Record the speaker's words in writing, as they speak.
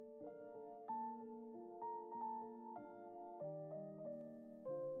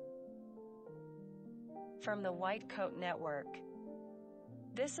from the White Coat Network.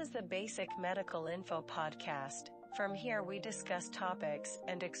 This is the Basic Medical Info Podcast. From here we discuss topics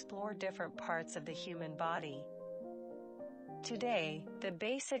and explore different parts of the human body. Today, the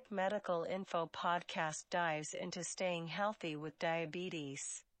Basic Medical Info Podcast dives into staying healthy with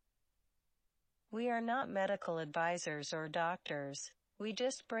diabetes. We are not medical advisors or doctors. We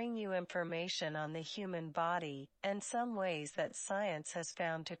just bring you information on the human body and some ways that science has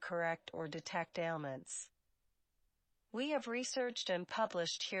found to correct or detect ailments. We have researched and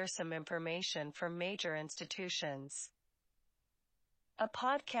published here some information from major institutions. A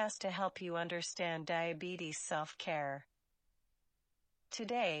podcast to help you understand diabetes self-care.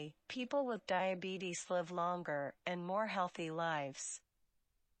 Today, people with diabetes live longer and more healthy lives.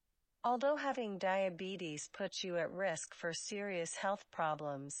 Although having diabetes puts you at risk for serious health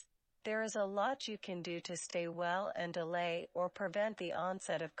problems, there is a lot you can do to stay well and delay or prevent the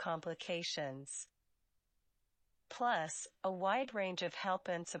onset of complications. Plus, a wide range of help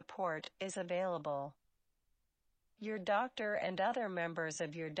and support is available. Your doctor and other members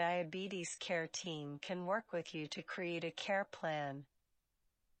of your diabetes care team can work with you to create a care plan.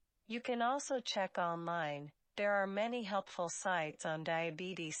 You can also check online. There are many helpful sites on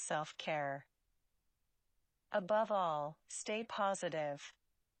diabetes self-care. Above all, stay positive.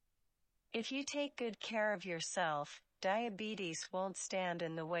 If you take good care of yourself, diabetes won't stand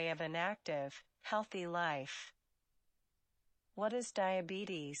in the way of an active, healthy life. What is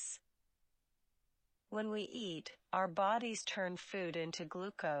diabetes? When we eat, our bodies turn food into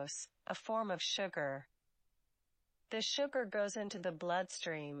glucose, a form of sugar. The sugar goes into the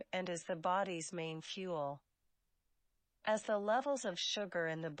bloodstream and is the body's main fuel. As the levels of sugar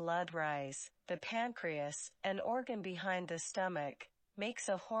in the blood rise, the pancreas, an organ behind the stomach, makes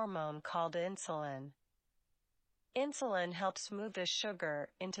a hormone called insulin. Insulin helps move the sugar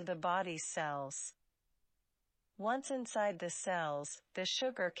into the body's cells. Once inside the cells, the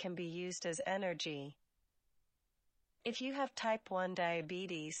sugar can be used as energy. If you have type 1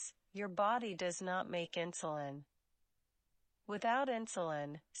 diabetes, your body does not make insulin. Without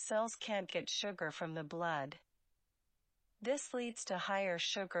insulin, cells can't get sugar from the blood. This leads to higher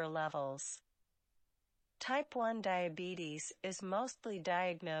sugar levels. Type 1 diabetes is mostly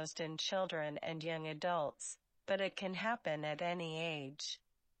diagnosed in children and young adults, but it can happen at any age.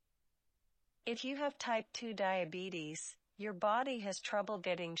 If you have type 2 diabetes, your body has trouble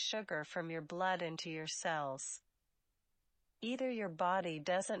getting sugar from your blood into your cells. Either your body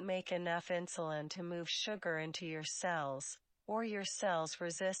doesn't make enough insulin to move sugar into your cells, or your cells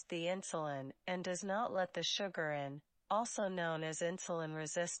resist the insulin and does not let the sugar in, also known as insulin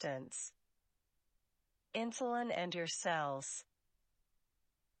resistance. Insulin and your cells.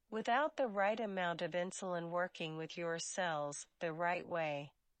 Without the right amount of insulin working with your cells the right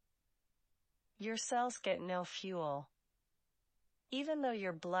way, your cells get no fuel. Even though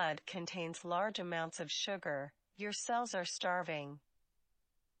your blood contains large amounts of sugar, your cells are starving.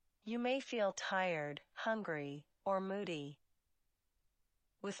 You may feel tired, hungry, or moody.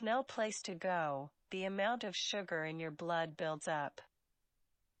 With no place to go, the amount of sugar in your blood builds up.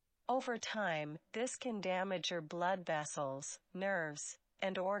 Over time, this can damage your blood vessels, nerves,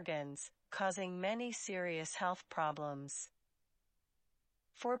 and organs, causing many serious health problems.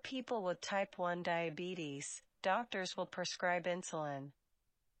 For people with type 1 diabetes, doctors will prescribe insulin.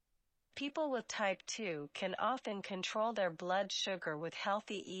 People with type 2 can often control their blood sugar with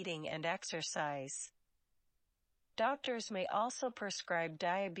healthy eating and exercise. Doctors may also prescribe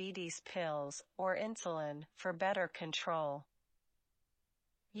diabetes pills or insulin for better control.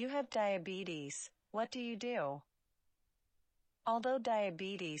 You have diabetes, what do you do? Although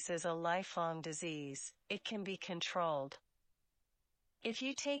diabetes is a lifelong disease, it can be controlled. If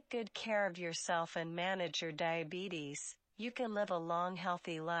you take good care of yourself and manage your diabetes, you can live a long,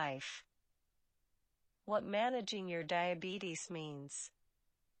 healthy life. What managing your diabetes means.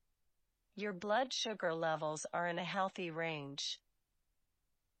 Your blood sugar levels are in a healthy range.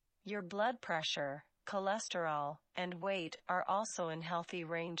 Your blood pressure, cholesterol, and weight are also in healthy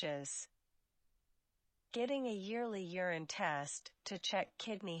ranges. Getting a yearly urine test to check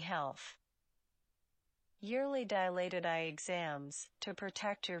kidney health. Yearly dilated eye exams to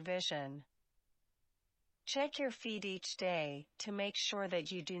protect your vision. Check your feet each day to make sure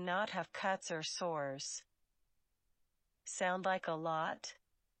that you do not have cuts or sores. Sound like a lot?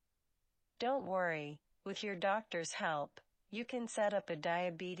 Don't worry, with your doctor's help, you can set up a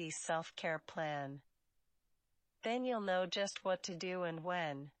diabetes self-care plan. Then you'll know just what to do and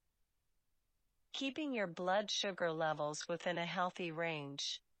when. Keeping your blood sugar levels within a healthy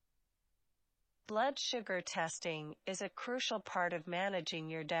range. Blood sugar testing is a crucial part of managing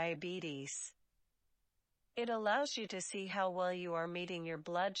your diabetes. It allows you to see how well you are meeting your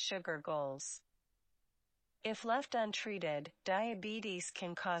blood sugar goals. If left untreated, diabetes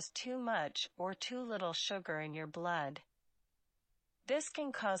can cause too much or too little sugar in your blood. This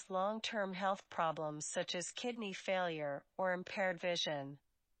can cause long-term health problems such as kidney failure or impaired vision.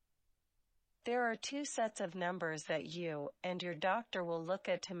 There are two sets of numbers that you and your doctor will look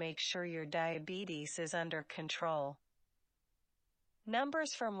at to make sure your diabetes is under control.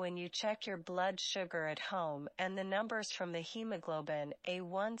 Numbers from when you check your blood sugar at home and the numbers from the hemoglobin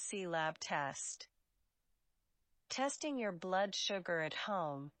A1C lab test. Testing your blood sugar at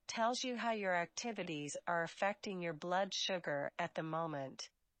home tells you how your activities are affecting your blood sugar at the moment.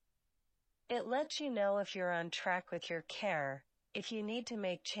 It lets you know if you're on track with your care, if you need to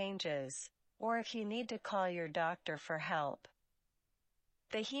make changes, or if you need to call your doctor for help.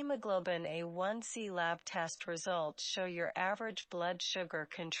 The hemoglobin A1C lab test results show your average blood sugar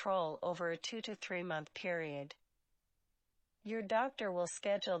control over a 2 to 3 month period. Your doctor will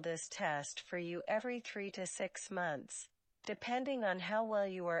schedule this test for you every 3 to 6 months, depending on how well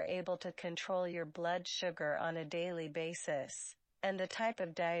you are able to control your blood sugar on a daily basis, and the type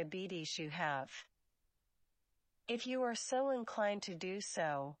of diabetes you have. If you are so inclined to do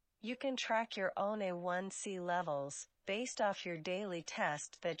so, you can track your own A1C levels based off your daily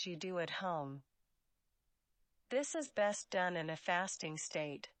test that you do at home. This is best done in a fasting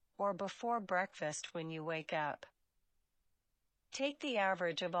state, or before breakfast when you wake up. Take the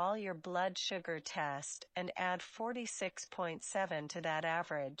average of all your blood sugar tests and add 46.7 to that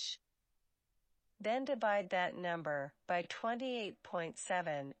average. Then divide that number by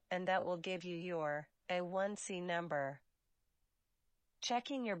 28.7 and that will give you your A1C number.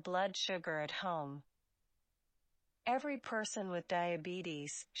 Checking your blood sugar at home. Every person with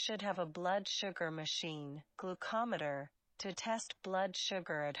diabetes should have a blood sugar machine, glucometer, to test blood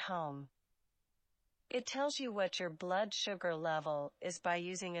sugar at home. It tells you what your blood sugar level is by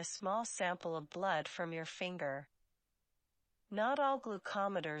using a small sample of blood from your finger. Not all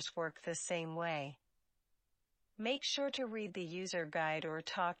glucometers work the same way. Make sure to read the user guide or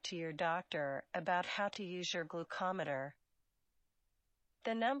talk to your doctor about how to use your glucometer.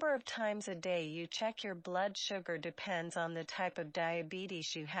 The number of times a day you check your blood sugar depends on the type of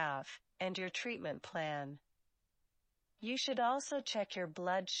diabetes you have and your treatment plan. You should also check your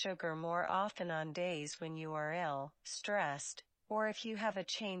blood sugar more often on days when you are ill, stressed, or if you have a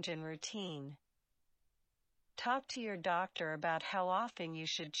change in routine. Talk to your doctor about how often you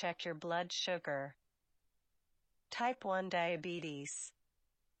should check your blood sugar. Type 1 diabetes.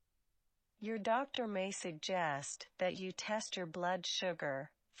 Your doctor may suggest that you test your blood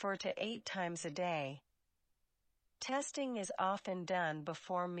sugar 4 to 8 times a day. Testing is often done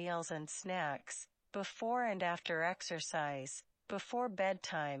before meals and snacks, before and after exercise, before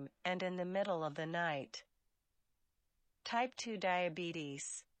bedtime, and in the middle of the night. Type 2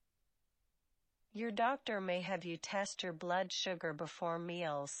 diabetes. Your doctor may have you test your blood sugar before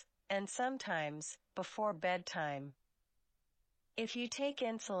meals, and sometimes before bedtime. If you take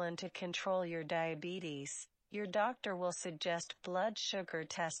insulin to control your diabetes, your doctor will suggest blood sugar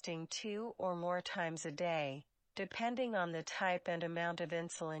testing 2 or more times a day, depending on the type and amount of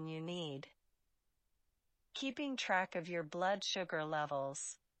insulin you need. Keeping track of your blood sugar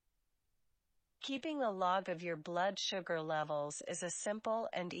levels. Keeping a log of your blood sugar levels is a simple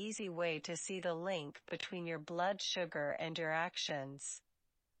and easy way to see the link between your blood sugar and your actions.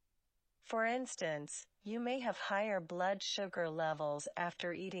 For instance, you may have higher blood sugar levels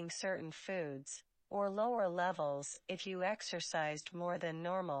after eating certain foods, or lower levels if you exercised more than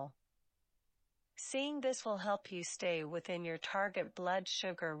normal. Seeing this will help you stay within your target blood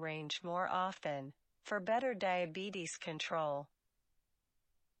sugar range more often, for better diabetes control.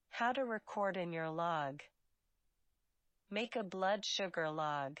 How to record in your log. Make a blood sugar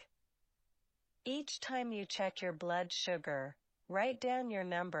log. Each time you check your blood sugar, write down your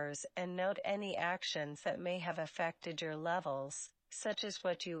numbers and note any actions that may have affected your levels, such as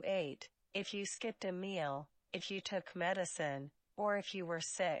what you ate, if you skipped a meal, if you took medicine, or if you were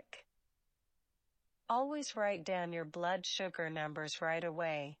sick. Always write down your blood sugar numbers right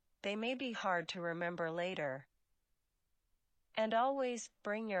away. They may be hard to remember later. And always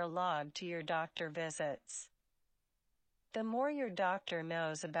bring your log to your doctor visits. The more your doctor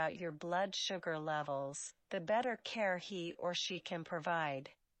knows about your blood sugar levels, the better care he or she can provide.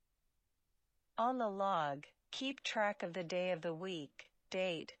 On the log, keep track of the day of the week,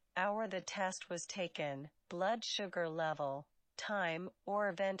 date, hour the test was taken, blood sugar level, time or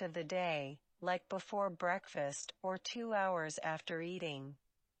event of the day, like before breakfast or 2 hours after eating.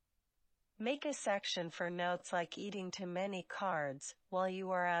 Make a section for notes like eating too many carbs while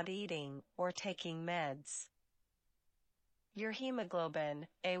you are out eating or taking meds. Your hemoglobin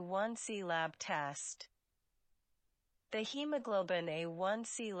A1C lab test. The hemoglobin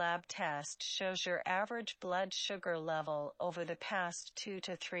A1C lab test shows your average blood sugar level over the past 2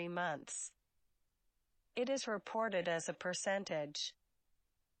 to 3 months. It is reported as a percentage.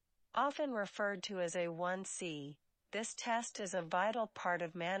 Often referred to as A1C, this test is a vital part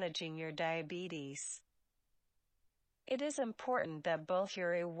of managing your diabetes. It is important that both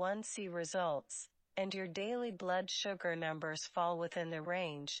your A1C results and your daily blood sugar numbers fall within the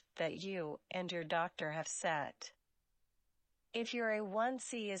range that you and your doctor have set. If your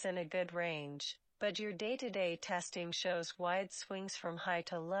A1C is in a good range, but your day-to-day testing shows wide swings from high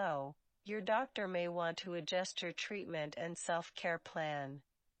to low, your doctor may want to adjust your treatment and self-care plan.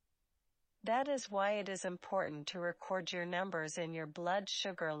 That is why it is important to record your numbers in your blood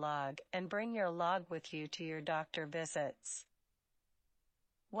sugar log and bring your log with you to your doctor visits.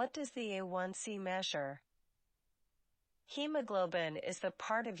 What does the A1C measure? Hemoglobin is the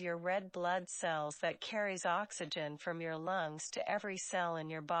part of your red blood cells that carries oxygen from your lungs to every cell in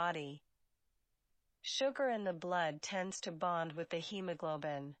your body. Sugar in the blood tends to bond with the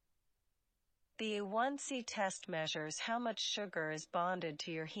hemoglobin. The A1C test measures how much sugar is bonded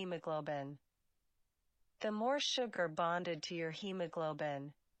to your hemoglobin. The more sugar bonded to your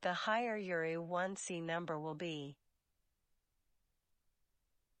hemoglobin, the higher your A1C number will be.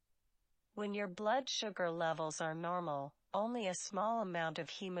 When your blood sugar levels are normal, only a small amount of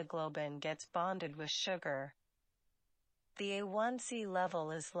hemoglobin gets bonded with sugar. The A1C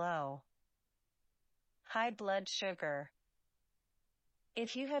level is low. High blood sugar.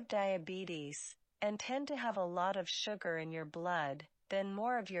 If you have diabetes and tend to have a lot of sugar in your blood, then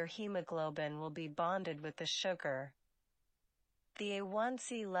more of your hemoglobin will be bonded with the sugar. The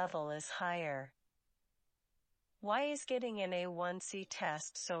A1C level is higher. Why is getting an A1C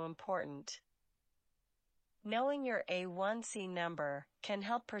test so important? Knowing your A1C number can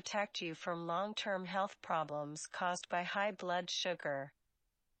help protect you from long-term health problems caused by high blood sugar.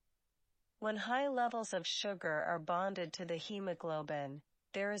 When high levels of sugar are bonded to the hemoglobin,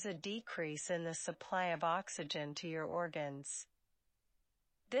 there is a decrease in the supply of oxygen to your organs.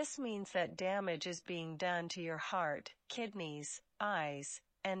 This means that damage is being done to your heart, kidneys, eyes,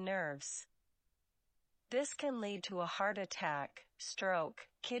 and nerves. This can lead to a heart attack, stroke,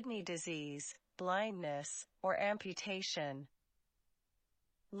 kidney disease, blindness, or amputation.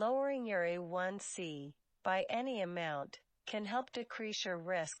 Lowering your A1C, by any amount, can help decrease your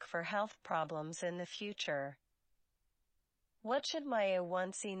risk for health problems in the future. What should my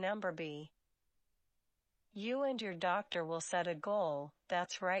A1C number be? You and your doctor will set a goal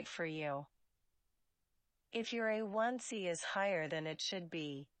that's right for you. If your A1C is higher than it should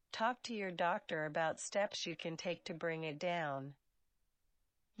be, talk to your doctor about steps you can take to bring it down.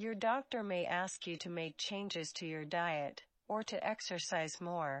 Your doctor may ask you to make changes to your diet, or to exercise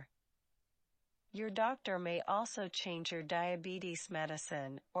more. Your doctor may also change your diabetes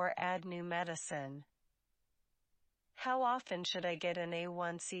medicine or add new medicine. How often should I get an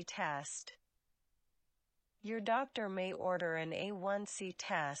A1C test? Your doctor may order an A1C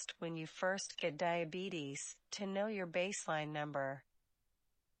test when you first get diabetes to know your baseline number.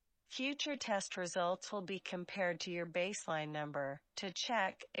 Future test results will be compared to your baseline number to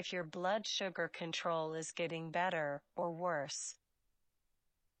check if your blood sugar control is getting better or worse.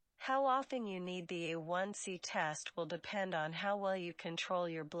 How often you need the A1C test will depend on how well you control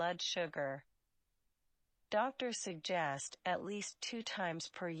your blood sugar. Doctors suggest at least 2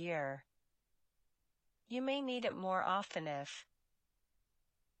 times per year. You may need it more often if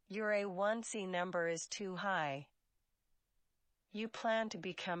your A1C number is too high. You plan to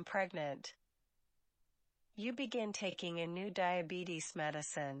become pregnant. You begin taking a new diabetes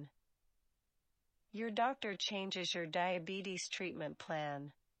medicine. Your doctor changes your diabetes treatment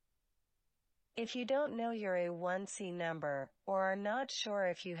plan. If you don't know your A1C number or are not sure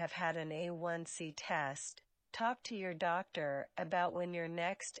if you have had an A1C test, talk to your doctor about when your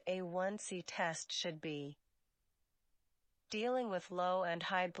next A1C test should be. Dealing with low and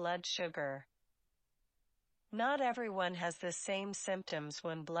high blood sugar. Not everyone has the same symptoms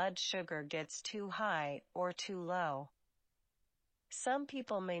when blood sugar gets too high or too low. Some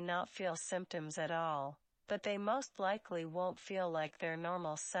people may not feel symptoms at all, but they most likely won't feel like their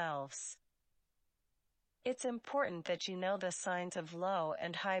normal selves. It's important that you know the signs of low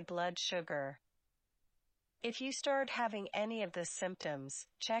and high blood sugar. If you start having any of the symptoms,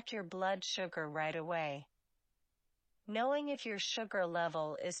 check your blood sugar right away. Knowing if your sugar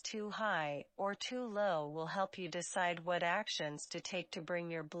level is too high or too low will help you decide what actions to take to bring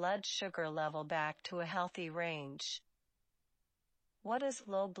your blood sugar level back to a healthy range. What is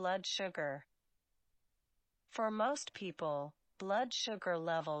low blood sugar? For most people, blood sugar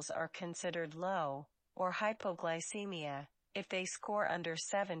levels are considered low, or hypoglycemia, if they score under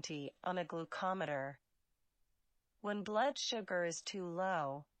 70 on a glucometer. When blood sugar is too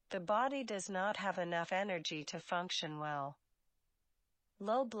low, the body does not have enough energy to function well.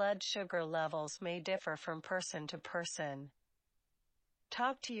 Low blood sugar levels may differ from person to person.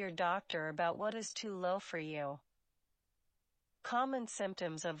 Talk to your doctor about what is too low for you. Common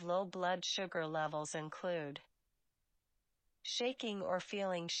symptoms of low blood sugar levels include shaking or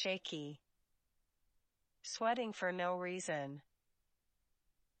feeling shaky, sweating for no reason,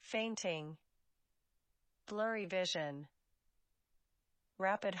 fainting, blurry vision,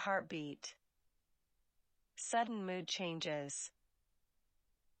 rapid heartbeat, sudden mood changes.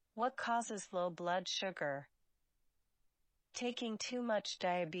 What causes low blood sugar? Taking too much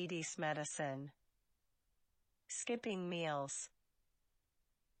diabetes medicine, skipping meals,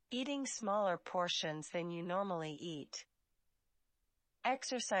 eating smaller portions than you normally eat,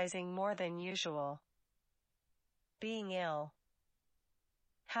 exercising more than usual, being ill.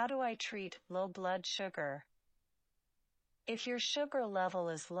 How do I treat low blood sugar? If your sugar level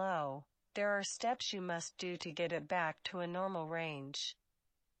is low, there are steps you must do to get it back to a normal range.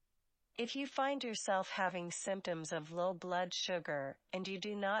 If you find yourself having symptoms of low blood sugar and you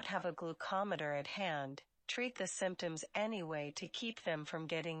do not have a glucometer at hand, treat the symptoms anyway to keep them from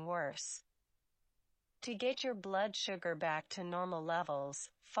getting worse. To get your blood sugar back to normal levels,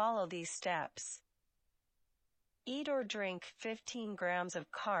 follow these steps. Eat or drink 15 grams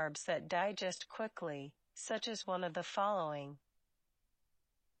of carbs that digest quickly, such as one of the following: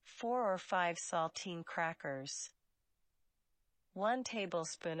 4 or 5 saltine crackers, 1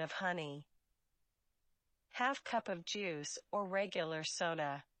 tablespoon of honey, half cup of juice or regular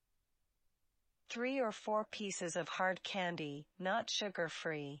soda, 3 or 4 pieces of hard candy, not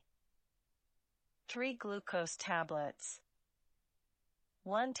sugar-free, 3 glucose tablets,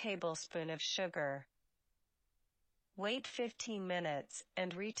 1 tablespoon of sugar. Wait 15 minutes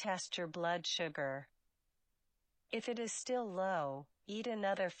and retest your blood sugar. If it is still low, eat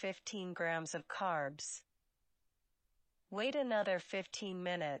another 15 grams of carbs. Wait another 15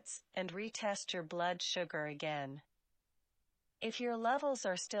 minutes and retest your blood sugar again. If your levels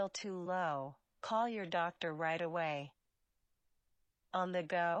are still too low, call your doctor right away. On the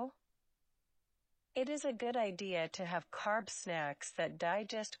go? It is a good idea to have carb snacks that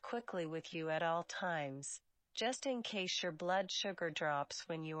digest quickly with you at all times, just in case your blood sugar drops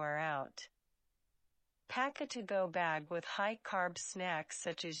when you are out. Pack a to-go bag with high-carb snacks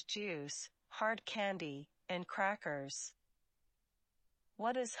such as juice, hard candy, and crackers.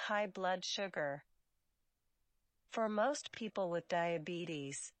 What is high blood sugar? For most people with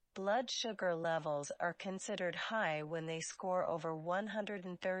diabetes, blood sugar levels are considered high when they score over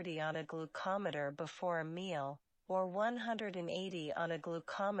 130 on a glucometer before a meal, or 180 on a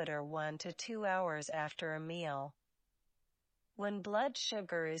glucometer 1 to 2 hours after a meal. When blood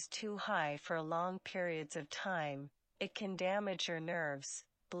sugar is too high for long periods of time, it can damage your nerves,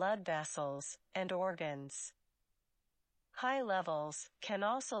 blood vessels, and organs. High levels can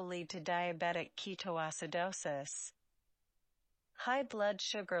also lead to diabetic ketoacidosis. High blood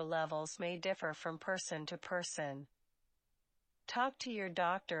sugar levels may differ from person to person. Talk to your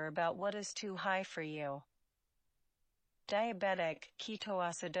doctor about what is too high for you. Diabetic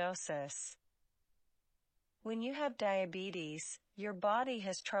ketoacidosis. When you have diabetes, your body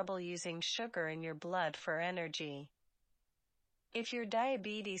has trouble using sugar in your blood for energy. If your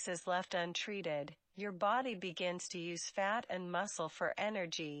diabetes is left untreated, your body begins to use fat and muscle for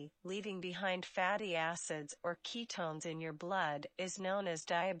energy, leaving behind fatty acids or ketones in your blood is known as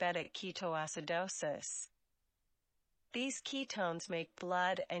diabetic ketoacidosis. These ketones make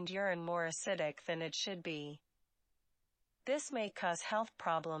blood and urine more acidic than it should be. This may cause health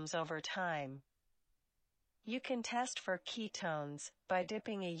problems over time. You can test for ketones by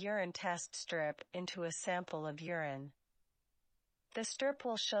dipping a urine test strip into a sample of urine. The strip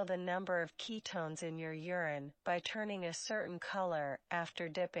will show the number of ketones in your urine by turning a certain color after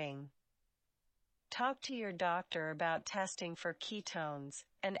dipping. Talk to your doctor about testing for ketones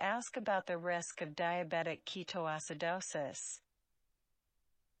and ask about the risk of diabetic ketoacidosis.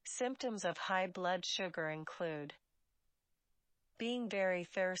 Symptoms of high blood sugar include being very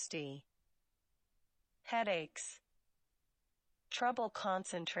thirsty, headaches, trouble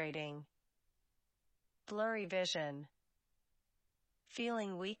concentrating, blurry vision,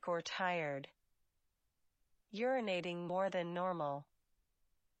 feeling weak or tired, urinating more than normal.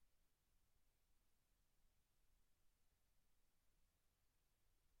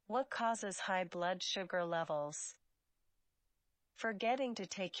 What causes high blood sugar levels? Forgetting to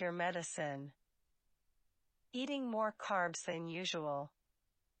take your medicine. Eating more carbs than usual.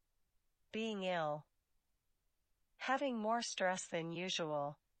 Being ill. Having more stress than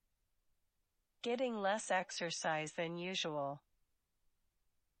usual. Getting less exercise than usual.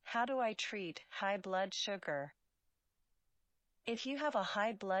 How do I treat high blood sugar? If you have a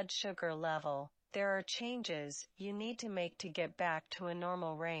high blood sugar level, there are changes you need to make to get back to a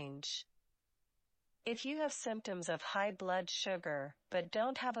normal range. If you have symptoms of high blood sugar but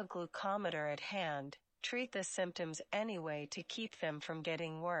don't have a glucometer at hand, treat the symptoms anyway to keep them from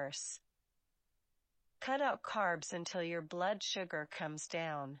getting worse. Cut out carbs until your blood sugar comes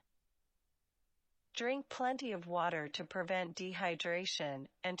down. Drink plenty of water to prevent dehydration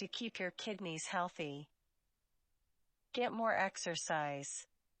and to keep your kidneys healthy. Get more exercise.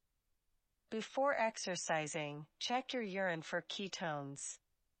 Before exercising, check your urine for ketones.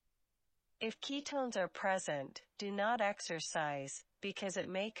 If ketones are present, do not exercise, because it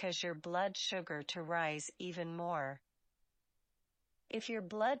may cause your blood sugar to rise even more. If your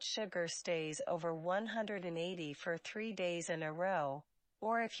blood sugar stays over 180 for 3 days in a row,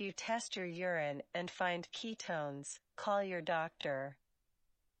 or if you test your urine and find ketones, call your doctor.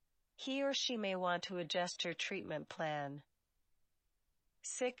 He or she may want to adjust your treatment plan.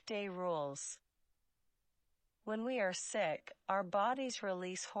 Sick day rules. When we are sick, our bodies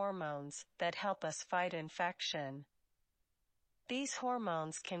release hormones that help us fight infection. These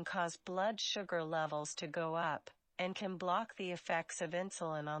hormones can cause blood sugar levels to go up, and can block the effects of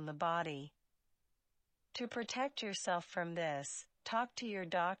insulin on the body. To protect yourself from this, talk to your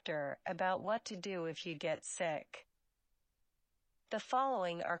doctor about what to do if you get sick. The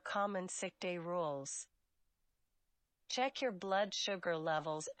following are common sick day rules. Check your blood sugar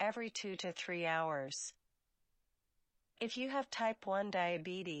levels every 2 to 3 hours. If you have type 1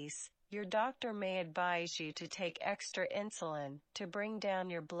 diabetes, your doctor may advise you to take extra insulin to bring down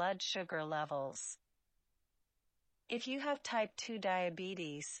your blood sugar levels. If you have type 2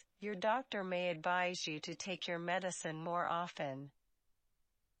 diabetes, your doctor may advise you to take your medicine more often.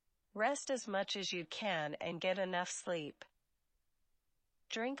 Rest as much as you can and get enough sleep.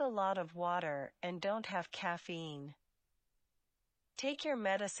 Drink a lot of water and don't have caffeine. Take your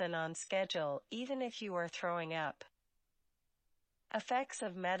medicine on schedule even if you are throwing up. Effects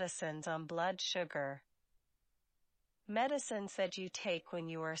of medicines on blood sugar. Medicines that you take when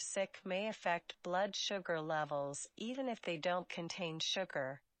you are sick may affect blood sugar levels even if they don't contain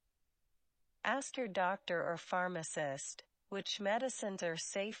sugar. Ask your doctor or pharmacist which medicines are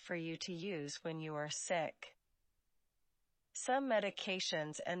safe for you to use when you are sick. Some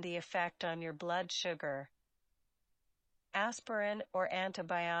medications and the effect on your blood sugar. Aspirin or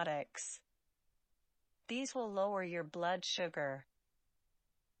antibiotics. These will lower your blood sugar.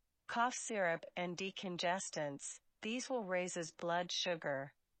 Cough syrup and decongestants. These will raise his blood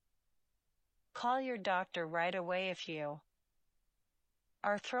sugar. Call your doctor right away if you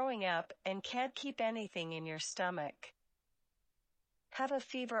are throwing up and can't keep anything in your stomach. Have a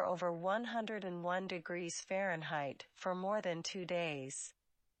fever over 101 degrees Fahrenheit for more than 2 days.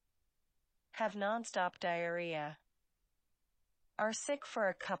 Have nonstop diarrhea. Are sick for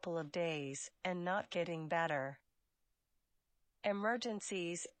a couple of days and not getting better.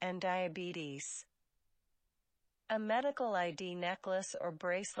 Emergencies and diabetes. A medical ID necklace or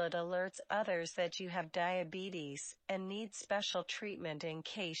bracelet alerts others that you have diabetes and need special treatment in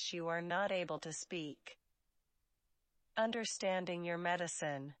case you are not able to speak. Understanding your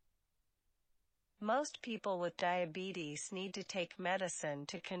medicine. Most people with diabetes need to take medicine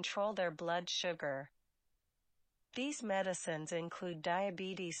to control their blood sugar. These medicines include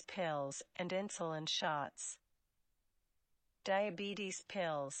diabetes pills and insulin shots. Diabetes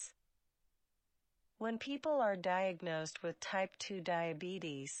pills. When people are diagnosed with type 2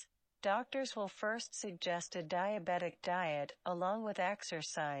 diabetes, doctors will first suggest a diabetic diet along with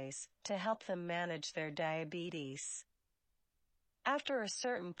exercise to help them manage their diabetes. After a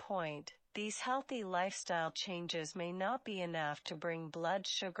certain point, these healthy lifestyle changes may not be enough to bring blood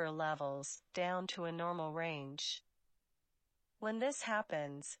sugar levels down to a normal range. When this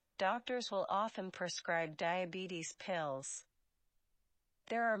happens, doctors will often prescribe diabetes pills.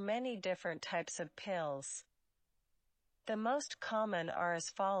 There are many different types of pills. The most common are as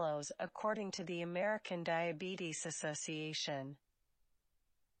follows according to the American Diabetes Association.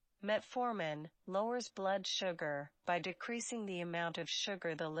 Metformin lowers blood sugar by decreasing the amount of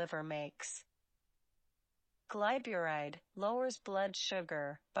sugar the liver makes. Glyburide lowers blood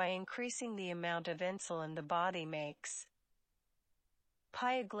sugar by increasing the amount of insulin the body makes.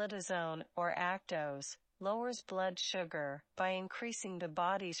 Pioglitazone or Actose lowers blood sugar by increasing the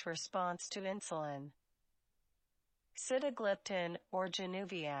body's response to insulin. Sitagliptin or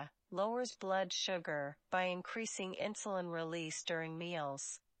Januvia lowers blood sugar by increasing insulin release during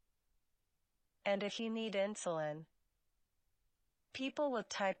meals. And if you need insulin, people with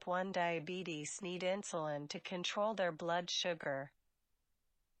type 1 diabetes need insulin to control their blood sugar.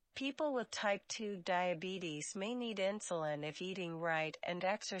 People with type 2 diabetes may need insulin if eating right and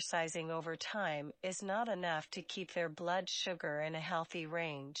exercising over time is not enough to keep their blood sugar in a healthy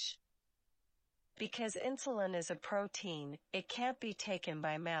range. Because insulin is a protein, it can't be taken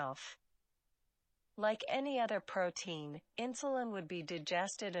by mouth. Like any other protein, insulin would be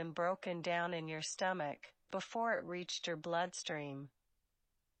digested and broken down in your stomach before it reached your bloodstream.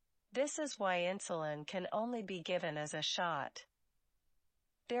 This is why insulin can only be given as a shot.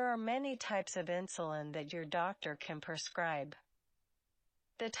 There are many types of insulin that your doctor can prescribe.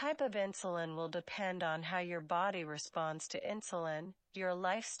 The type of insulin will depend on how your body responds to insulin, your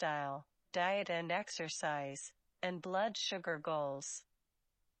lifestyle, diet and exercise, and blood sugar goals.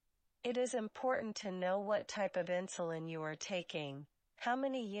 It is important to know what type of insulin you are taking, how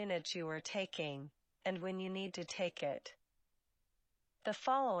many units you are taking, and when you need to take it. The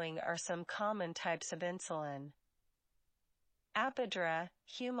following are some common types of insulin. Apidra,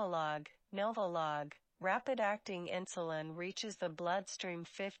 Humalog, Novolog. Rapid-acting insulin reaches the bloodstream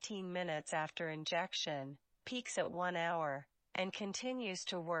 15 minutes after injection, peaks at 1 hour, and continues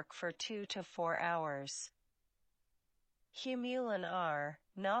to work for 2 to 4 hours. Humulin R,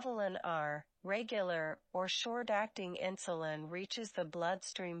 Novolin R, regular or short-acting insulin reaches the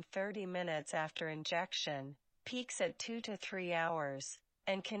bloodstream 30 minutes after injection, peaks at 2 to 3 hours,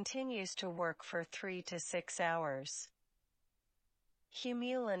 and continues to work for 3 to 6 hours.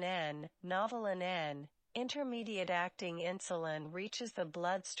 Humulin N, Novolin N, intermediate-acting insulin reaches the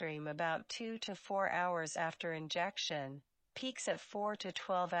bloodstream about 2 to 4 hours after injection, peaks at 4 to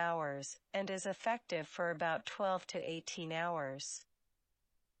 12 hours, and is effective for about 12 to 18 hours.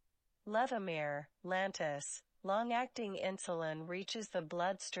 Levemir, Lantus, long-acting insulin reaches the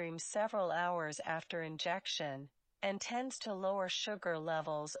bloodstream several hours after injection, and tends to lower sugar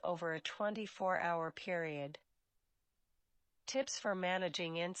levels over a 24-hour period. Tips for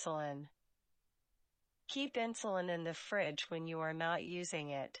managing insulin. Keep insulin in the fridge when you are not using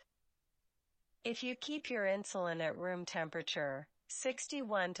it. If you keep your insulin at room temperature,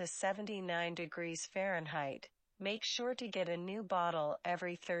 61 to 79 degrees Fahrenheit, make sure to get a new bottle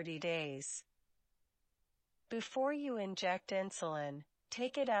every 30 days. Before you inject insulin,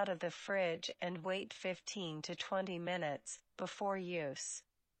 take it out of the fridge and wait 15 to 20 minutes before use.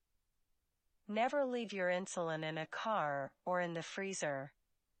 Never leave your insulin in a car or in the freezer.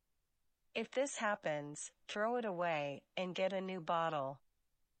 If this happens, throw it away and get a new bottle.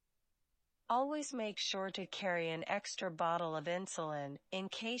 Always make sure to carry an extra bottle of insulin in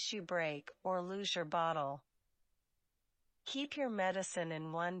case you break or lose your bottle. Keep your medicine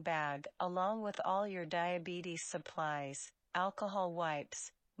in one bag along with all your diabetes supplies, alcohol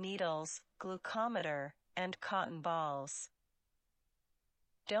wipes, needles, glucometer, and cotton balls.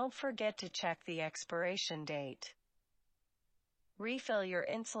 Don't forget to check the expiration date. Refill your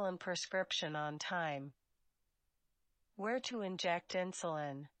insulin prescription on time. Where to inject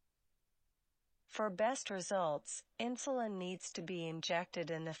insulin? For best results, insulin needs to be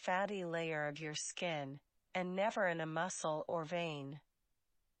injected in the fatty layer of your skin, and never in a muscle or vein.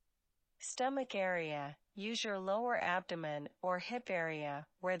 Stomach area, use your lower abdomen or hip area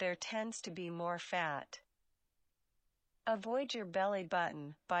where there tends to be more fat. Avoid your belly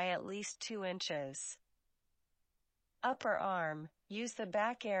button by at least 2 inches. Upper arm, use the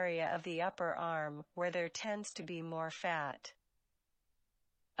back area of the upper arm where there tends to be more fat.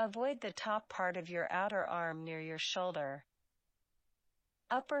 Avoid the top part of your outer arm near your shoulder.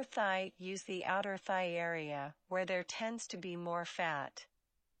 Upper thigh, use the outer thigh area where there tends to be more fat.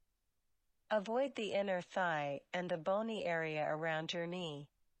 Avoid the inner thigh and the bony area around your knee.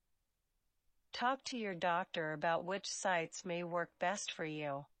 Talk to your doctor about which sites may work best for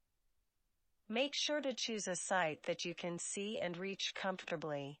you. Make sure to choose a site that you can see and reach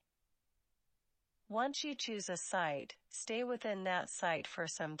comfortably. Once you choose a site, stay within that site for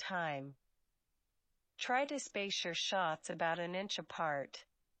some time. Try to space your shots about 1 inch apart.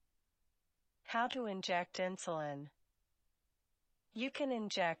 How to inject insulin. You can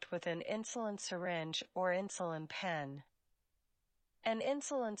inject with an insulin syringe or insulin pen. An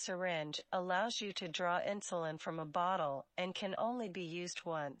insulin syringe allows you to draw insulin from a bottle and can only be used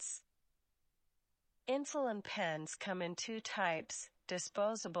once. Insulin pens come in two types,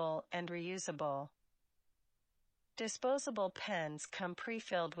 disposable and reusable. Disposable pens come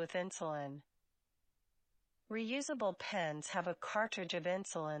pre-filled with insulin. Reusable pens have a cartridge of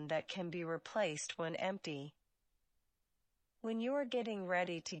insulin that can be replaced when empty. When you are getting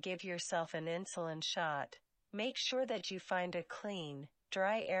ready to give yourself an insulin shot, make sure that you find a clean,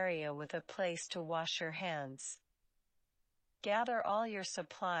 dry area with a place to wash your hands. Gather all your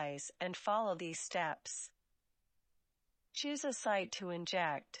supplies and follow these steps. Choose a site to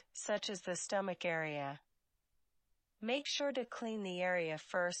inject, such as the stomach area. Make sure to clean the area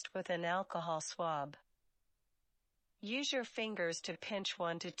first with an alcohol swab. Use your fingers to pinch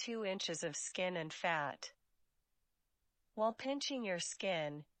 1 to 2 inches of skin and fat. While pinching your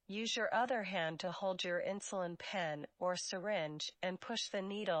skin, use your other hand to hold your insulin pen or syringe and push the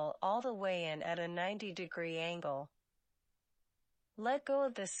needle all the way in at a 90-degree angle. Let go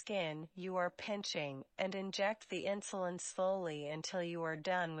of the skin you are pinching and inject the insulin slowly until you are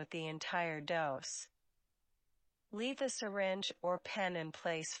done with the entire dose. Leave the syringe or pen in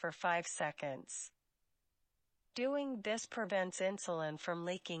place for 5 seconds. Doing this prevents insulin from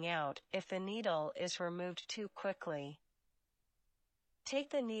leaking out if the needle is removed too quickly. Take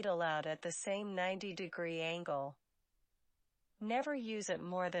the needle out at the same 90-degree angle. Never use it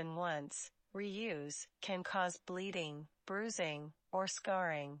more than once. Reuse can cause bleeding, bruising, or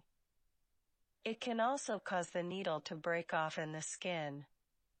scarring. It can also cause the needle to break off in the skin.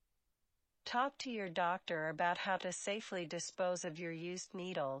 Talk to your doctor about how to safely dispose of your used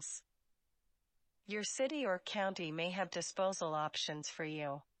needles. Your city or county may have disposal options for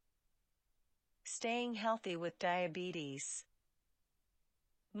you. Staying healthy with diabetes.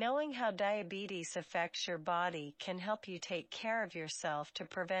 Knowing how diabetes affects your body can help you take care of yourself to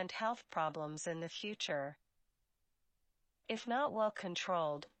prevent health problems in the future. If not well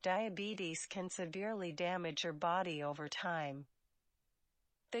controlled, diabetes can severely damage your body over time.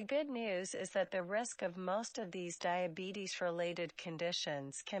 The good news is that the risk of most of these diabetes-related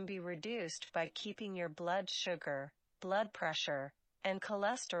conditions can be reduced by keeping your blood sugar, blood pressure, and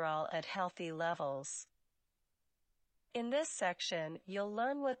cholesterol at healthy levels. In this section, you'll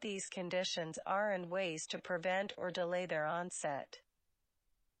learn what these conditions are and ways to prevent or delay their onset.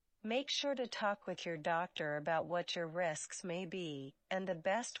 Make sure to talk with your doctor about what your risks may be and the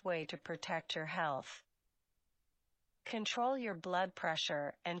best way to protect your health. Control your blood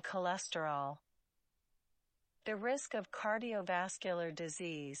pressure and cholesterol. The risk of cardiovascular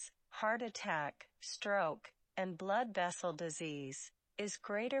disease, heart attack, stroke, and blood vessel disease is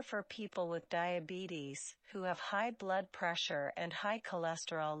greater for people with diabetes who have high blood pressure and high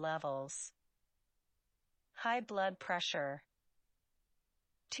cholesterol levels. High blood pressure.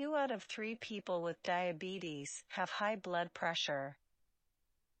 2 out of 3 people with diabetes have high blood pressure.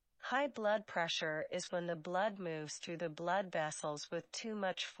 High blood pressure is when the blood moves through the blood vessels with too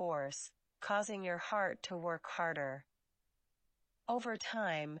much force, causing your heart to work harder. Over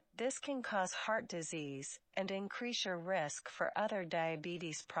time, this can cause heart disease and increase your risk for other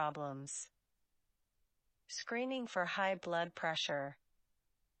diabetes problems. Screening for high blood pressure.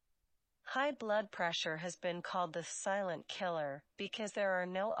 High blood pressure has been called the silent killer because there are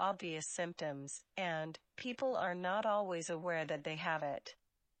no obvious symptoms, and people are not always aware that they have it.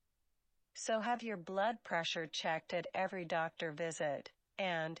 So have your blood pressure checked at every doctor visit,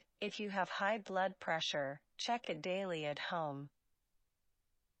 and, if you have high blood pressure, check it daily at home.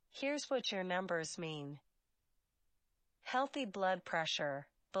 Here's what your numbers mean. Healthy blood pressure,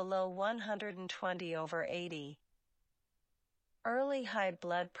 below 120/80. Early high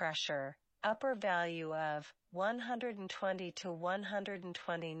blood pressure, upper value of 120 to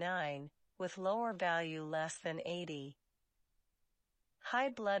 129, with lower value less than 80. High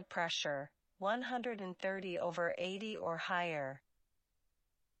blood pressure, 130/80 or higher.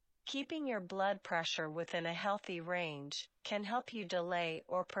 Keeping your blood pressure within a healthy range can help you delay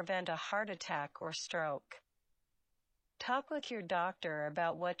or prevent a heart attack or stroke. Talk with your doctor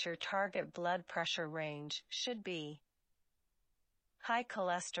about what your target blood pressure range should be. High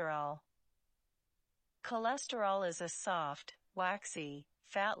cholesterol. Cholesterol is a soft, waxy,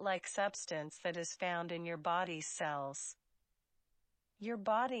 fat-like substance that is found in your body's cells. Your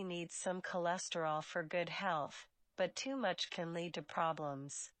body needs some cholesterol for good health, but too much can lead to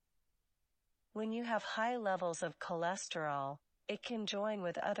problems. When you have high levels of cholesterol, it can join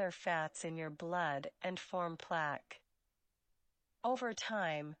with other fats in your blood and form plaque. Over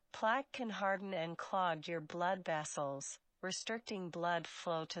time, plaque can harden and clog your blood vessels, restricting blood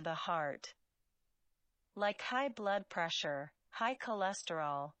flow to the heart. Like high blood pressure, high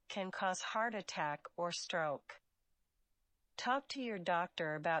cholesterol can cause heart attack or stroke. Talk to your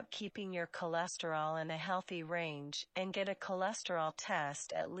doctor about keeping your cholesterol in a healthy range and get a cholesterol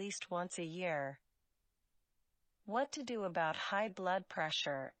test at least once a year. What to do about high blood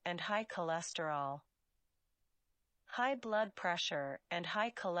pressure and high cholesterol? High blood pressure and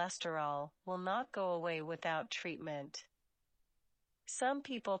high cholesterol will not go away without treatment. Some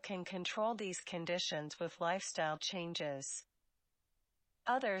people can control these conditions with lifestyle changes.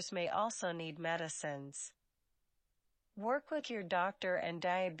 Others may also need medicines. Work with your doctor and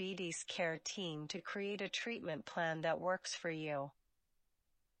diabetes care team to create a treatment plan that works for you.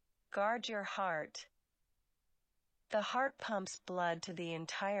 Guard your heart. The heart pumps blood to the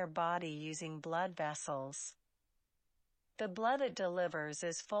entire body using blood vessels. The blood it delivers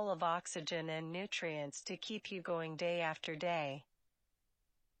is full of oxygen and nutrients to keep you going day after day.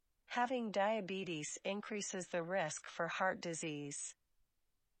 Having diabetes increases the risk for heart disease.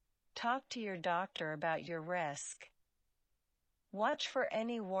 Talk to your doctor about your risk. Watch for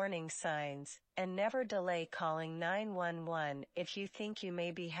any warning signs, and never delay calling 911 if you think you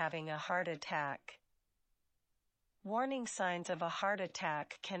may be having a heart attack. Warning signs of a heart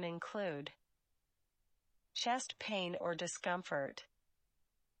attack can include chest pain or discomfort,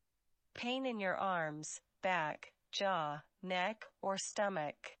 pain in your arms, back, jaw, neck, or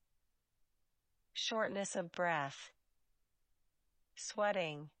stomach, shortness of breath,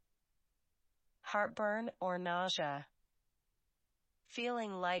 sweating, heartburn or nausea,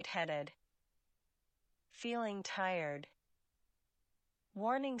 feeling lightheaded, feeling tired.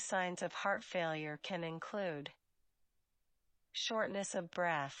 Warning signs of heart failure can include shortness of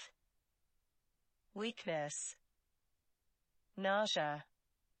breath, weakness, nausea,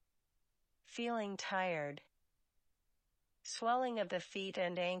 feeling tired, swelling of the feet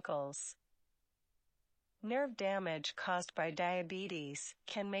and ankles. Nerve damage caused by diabetes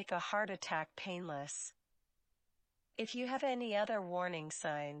can make a heart attack painless. If you have any other warning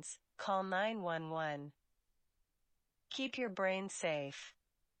signs, call 911. Keep your brain safe.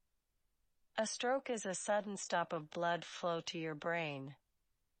 A stroke is a sudden stop of blood flow to your brain.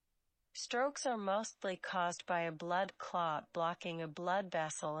 Strokes are mostly caused by a blood clot blocking a blood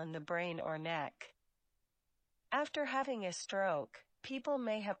vessel in the brain or neck. After having a stroke, people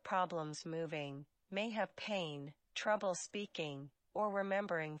may have problems moving, may have pain, trouble speaking, or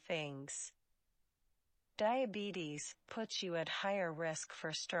remembering things. Diabetes puts you at higher risk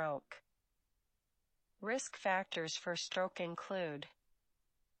for stroke. Risk factors for stroke include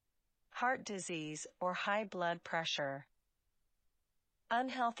heart disease or high blood pressure,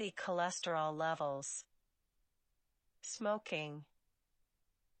 unhealthy cholesterol levels, smoking,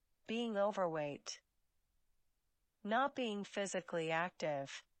 being overweight, not being physically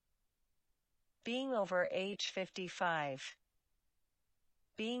active, being over age 55,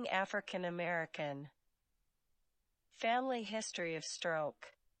 being African American, family history of stroke.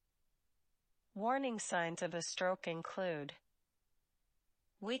 Warning signs of a stroke include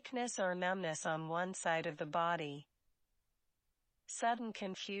weakness or numbness on one side of the body, sudden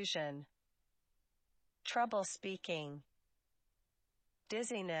confusion, trouble speaking,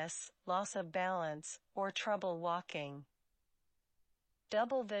 dizziness, loss of balance, or trouble walking,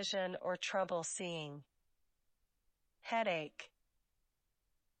 double vision or trouble seeing, headache.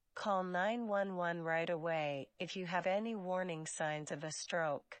 Call 911 right away if you have any warning signs of a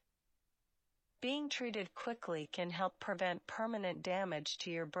stroke. Being treated quickly can help prevent permanent damage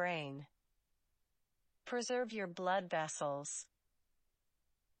to your brain. Preserve your blood vessels.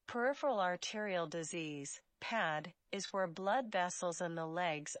 Peripheral arterial disease, PAD, is where blood vessels in the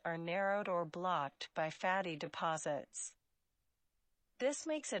legs are narrowed or blocked by fatty deposits. This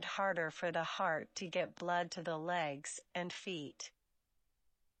makes it harder for the heart to get blood to the legs and feet.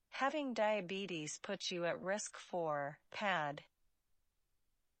 Having diabetes puts you at risk for PAD.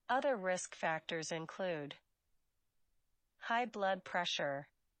 Other risk factors include high blood pressure,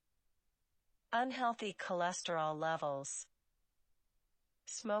 unhealthy cholesterol levels,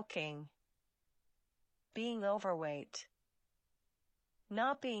 smoking, being overweight,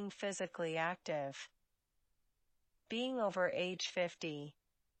 not being physically active, being over age 50,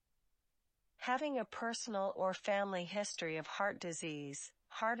 having a personal or family history of heart disease,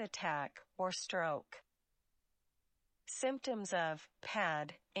 heart attack, or stroke. Symptoms of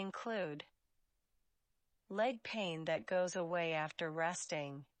PAD include leg pain that goes away after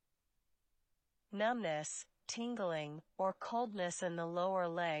resting, numbness, tingling, or coldness in the lower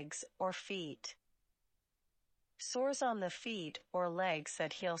legs or feet, sores on the feet or legs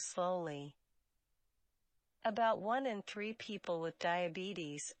that heal slowly. About 1 in 3 people with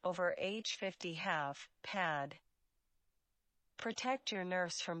diabetes over age 50 have PAD. Protect your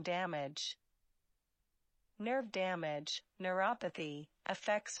nerves from damage. Nerve damage, neuropathy,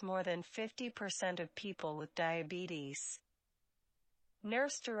 affects more than 50% of people with diabetes.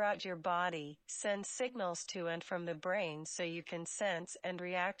 Nerves throughout your body send signals to and from the brain so you can sense and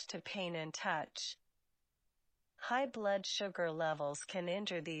react to pain and touch. High blood sugar levels can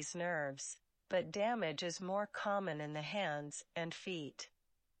injure these nerves, but damage is more common in the hands and feet.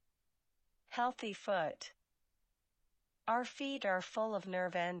 Healthy foot. Our feet are full of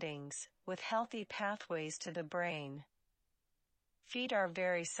nerve endings, with healthy pathways to the brain. Feet are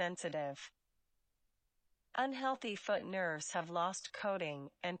very sensitive. Unhealthy foot nerves have lost coating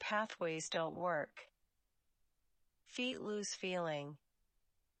and pathways don't work. Feet lose feeling.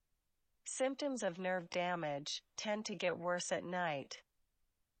 Symptoms of nerve damage tend to get worse at night.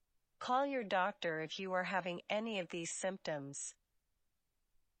 Call your doctor if you are having any of these symptoms.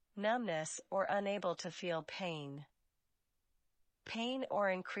 Numbness or unable to feel pain. Pain or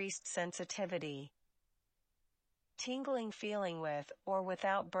increased sensitivity. Tingling feeling with or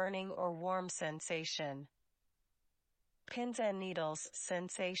without burning or warm sensation. Pins and needles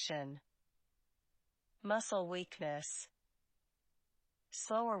sensation. Muscle weakness.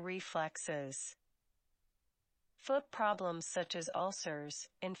 Slower reflexes. Foot problems such as ulcers,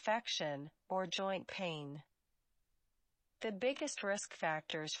 infection, or joint pain. The biggest risk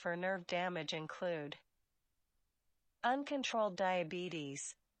factors for nerve damage include uncontrolled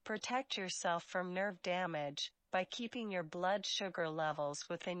diabetes. Protect yourself from nerve damage by keeping your blood sugar levels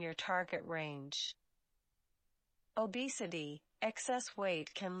within your target range. Obesity. Excess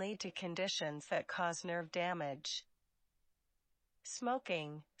weight can lead to conditions that cause nerve damage.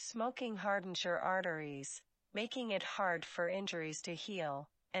 Smoking. Smoking hardens your arteries, making it hard for injuries to heal,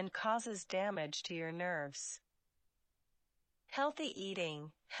 and causes damage to your nerves. Healthy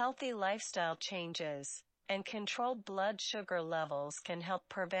eating, healthy lifestyle changes, and controlled blood sugar levels can help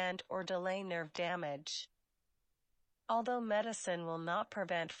prevent or delay nerve damage. Although medicine will not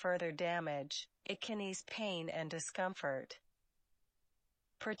prevent further damage, it can ease pain and discomfort.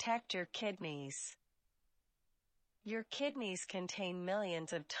 Protect your kidneys. Your kidneys contain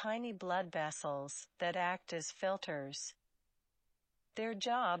millions of tiny blood vessels that act as filters. Their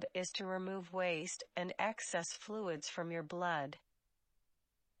job is to remove waste and excess fluids from your blood.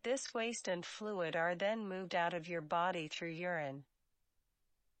 This waste and fluid are then moved out of your body through urine.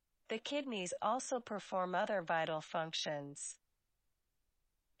 The kidneys also perform other vital functions.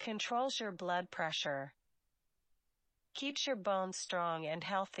 Controls your blood pressure. Keeps your bones strong and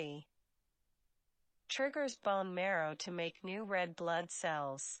healthy. Triggers bone marrow to make new red blood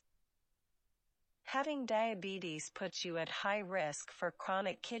cells. Having diabetes puts you at high risk for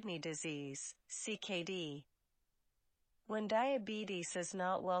chronic kidney disease, CKD. When diabetes is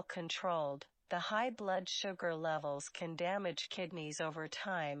not well controlled, the high blood sugar levels can damage kidneys over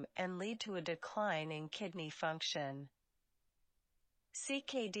time and lead to a decline in kidney function.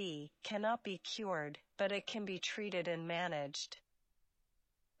 CKD cannot be cured, but it can be treated and managed.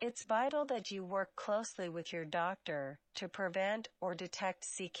 It's vital that you work closely with your doctor to prevent or detect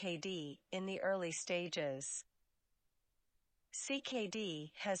CKD in the early stages.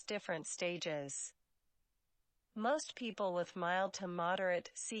 CKD has different stages. Most people with mild to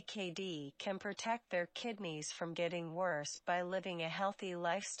moderate CKD can protect their kidneys from getting worse by living a healthy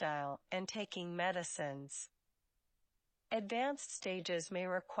lifestyle and taking medicines. Advanced stages may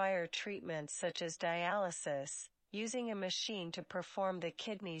require treatments such as dialysis, using a machine to perform the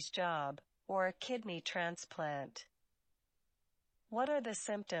kidney's job, or a kidney transplant. What are the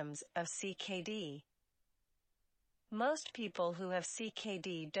symptoms of CKD? Most people who have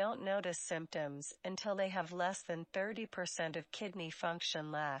CKD don't notice symptoms until they have less than 30% of kidney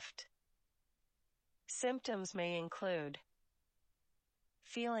function left. Symptoms may include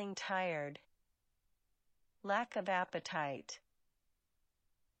feeling tired, lack of appetite,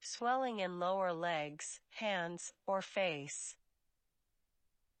 swelling in lower legs, hands, or face,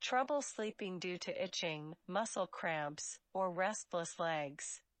 trouble sleeping due to itching, muscle cramps, or restless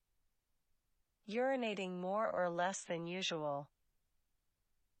legs, urinating more or less than usual.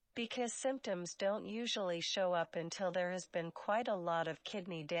 Because symptoms don't usually show up until there has been quite a lot of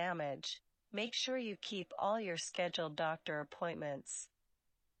kidney damage, make sure you keep all your scheduled doctor appointments.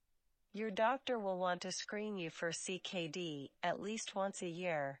 Your doctor will want to screen you for CKD at least once a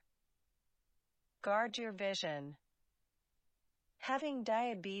year. Guard your vision. Having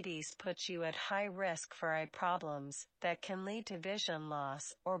diabetes puts you at high risk for eye problems that can lead to vision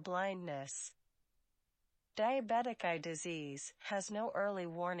loss or blindness. Diabetic eye disease has no early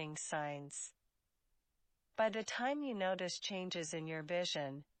warning signs. By the time you notice changes in your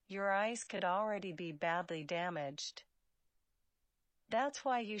vision, your eyes could already be badly damaged. That's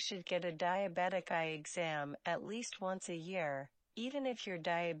why you should get a diabetic eye exam at least once a year, even if your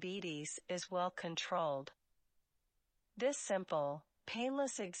diabetes is well controlled. This simple,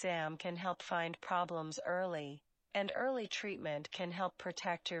 painless exam can help find problems early, and early treatment can help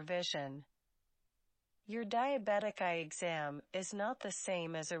protect your vision. Your diabetic eye exam is not the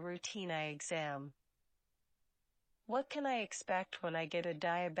same as a routine eye exam. What can I expect when I get a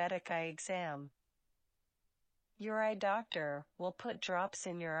diabetic eye exam? Your eye doctor will put drops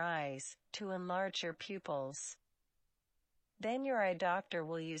in your eyes to enlarge your pupils. Then your eye doctor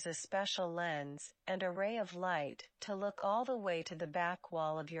will use a special lens and a ray of light to look all the way to the back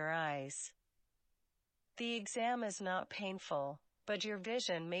wall of your eyes. The exam is not painful, but your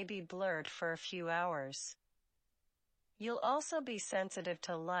vision may be blurred for a few hours. You'll also be sensitive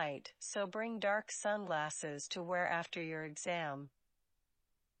to light, so bring dark sunglasses to wear after your exam.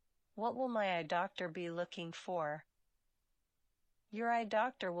 What will my eye doctor be looking for? Your eye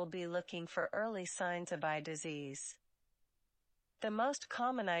doctor will be looking for early signs of eye disease. The most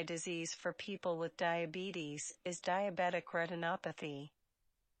common eye disease for people with diabetes is diabetic retinopathy.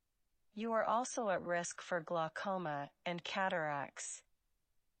 You are also at risk for glaucoma and cataracts.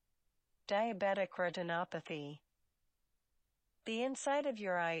 Diabetic retinopathy. The inside of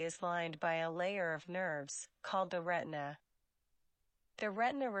your eye is lined by a layer of nerves, called the retina. The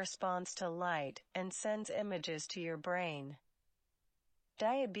retina responds to light and sends images to your brain.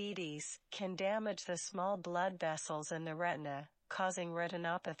 Diabetes can damage the small blood vessels in the retina, causing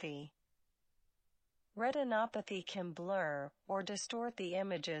retinopathy. Retinopathy can blur or distort the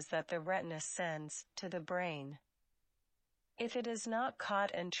images that the retina sends to the brain. If it is not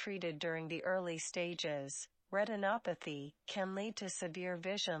caught and treated during the early stages, retinopathy can lead to severe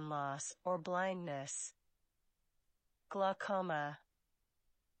vision loss or blindness. Glaucoma.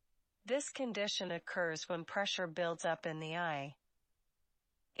 This condition occurs when pressure builds up in the eye.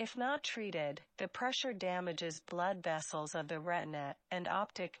 If not treated, the pressure damages blood vessels of the retina and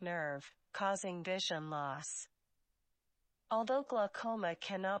optic nerve, causing vision loss. Although glaucoma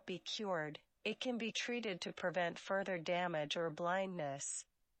cannot be cured, it can be treated to prevent further damage or blindness.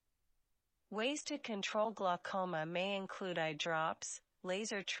 Ways to control glaucoma may include eye drops,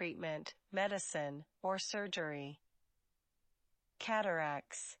 laser treatment, medicine, or surgery.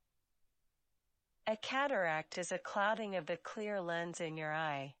 Cataracts. A cataract is a clouding of the clear lens in your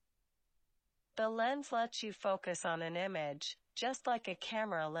eye. The lens lets you focus on an image, just like a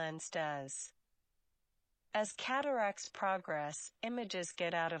camera lens does. As cataracts progress, images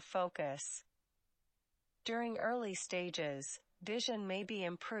get out of focus. During early stages, vision may be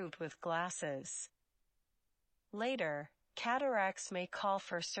improved with glasses. Later, cataracts may call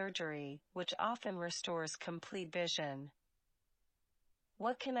for surgery, which often restores complete vision.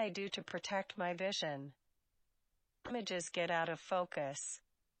 What can I do to protect my vision? Images get out of focus.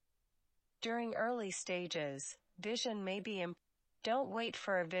 During early stages, vision may be improved. Don't wait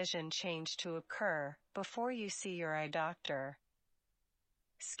for a vision change to occur before you see your eye doctor.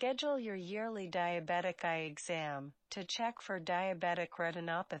 Schedule your yearly diabetic eye exam to check for diabetic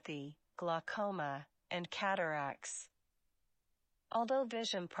retinopathy, glaucoma, and cataracts. Although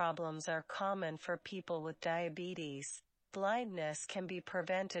vision problems are common for people with diabetes, blindness can be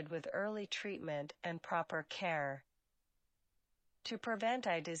prevented with early treatment and proper care. To prevent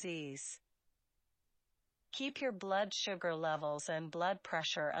eye disease. Keep your blood sugar levels and blood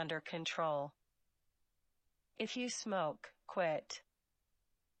pressure under control. If you smoke, quit.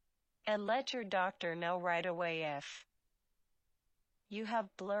 And let your doctor know right away if you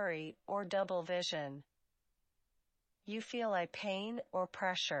have blurry or double vision, you feel eye pain or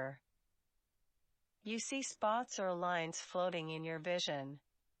pressure, you see spots or lines floating in your vision,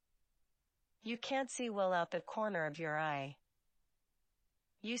 you can't see well out the corner of your eye,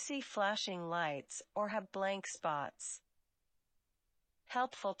 you see flashing lights or have blank spots.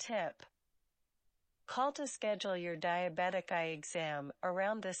 Helpful tip. Call to schedule your diabetic eye exam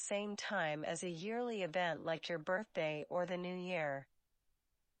around the same time as a yearly event like your birthday or the new year.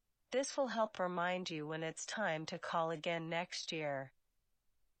 This will help remind you when it's time to call again next year.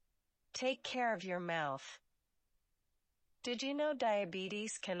 Take care of your mouth. Did you know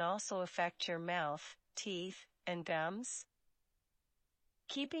diabetes can also affect your mouth, teeth, and gums?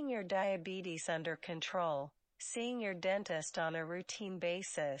 Keeping your diabetes under control, seeing your dentist on a routine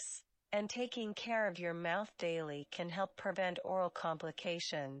basis, and taking care of your mouth daily can help prevent oral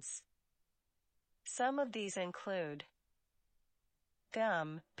complications. Some of these include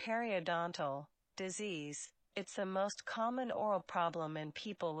gum, periodontal disease. It's the most common oral problem in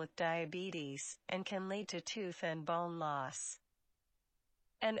people with diabetes and can lead to tooth and bone loss.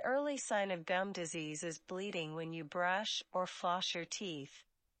 An early sign of gum disease is bleeding when you brush or floss your teeth.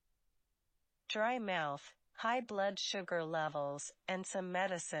 Dry mouth, high blood sugar levels, and some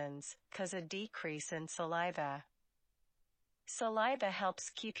medicines cause a decrease in saliva. Saliva helps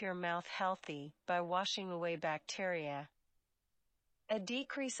keep your mouth healthy by washing away bacteria. A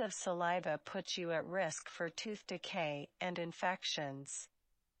decrease of saliva puts you at risk for tooth decay and infections.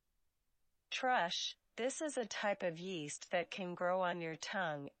 Thrush, this is a type of yeast that can grow on your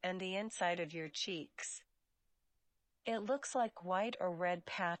tongue and the inside of your cheeks. It looks like white or red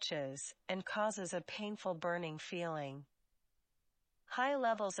patches and causes a painful burning feeling. High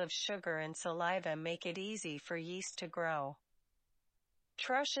levels of sugar in saliva make it easy for yeast to grow.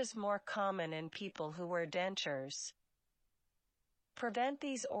 Thrush is more common in people who wear dentures. Prevent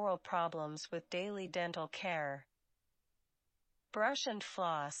these oral problems with daily dental care. Brush and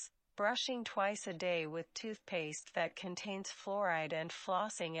floss. Brushing twice a day with toothpaste that contains fluoride and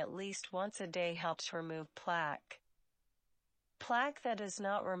flossing at least once a day helps remove plaque. Plaque that is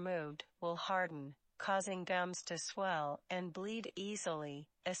not removed will harden, causing gums to swell and bleed easily,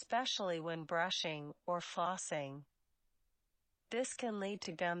 especially when brushing or flossing. This can lead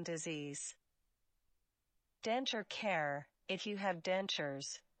to gum disease. Denture care. If you have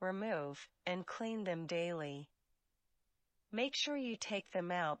dentures, remove and clean them daily. Make sure you take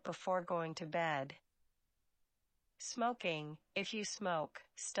them out before going to bed. Smoking. If you smoke,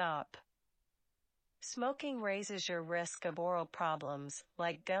 stop. Smoking raises your risk of oral problems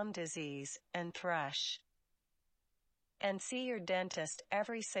like gum disease and thrush. And see your dentist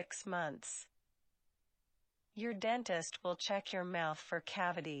every 6 months. Your dentist will check your mouth for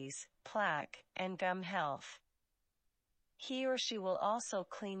cavities, plaque, and gum health. He or she will also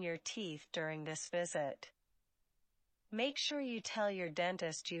clean your teeth during this visit. Make sure you tell your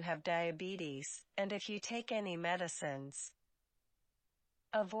dentist you have diabetes, and if you take any medicines.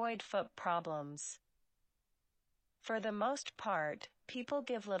 Avoid foot problems. For the most part, people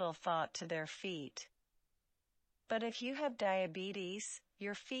give little thought to their feet. But if you have diabetes,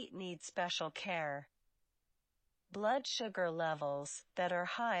 your feet need special care. Blood sugar levels that are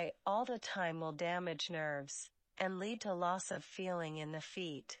high all the time will damage nerves and lead to loss of feeling in the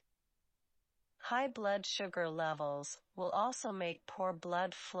feet. High blood sugar levels will also make poor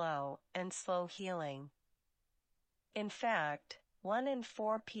blood flow and slow healing. In fact, 1 in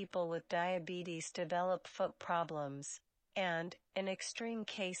 4 people with diabetes develop foot problems, and, in extreme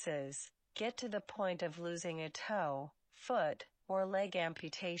cases, get to the point of losing a toe, foot, or leg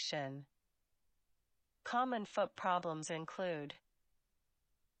amputation. Common foot problems include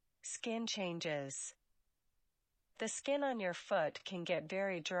skin changes. The skin on your foot can get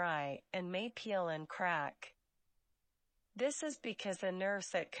very dry and may peel and crack. This is because the nerves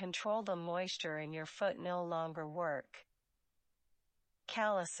that control the moisture in your foot no longer work.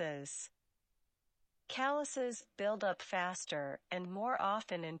 Calluses. Calluses build up faster and more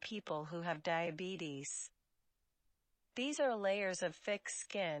often in people who have diabetes. These are layers of thick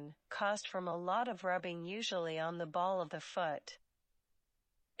skin caused from a lot of rubbing, usually on the ball of the foot.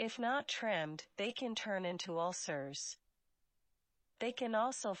 If not trimmed, they can turn into ulcers. They can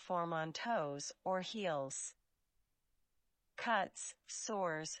also form on toes or heels. Cuts,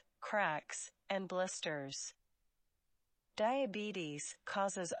 sores, cracks, and blisters. Diabetes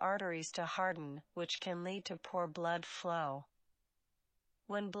causes arteries to harden, which can lead to poor blood flow.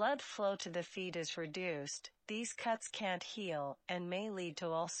 When blood flow to the feet is reduced, these cuts can't heal and may lead to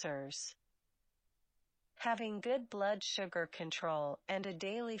ulcers. Having good blood sugar control and a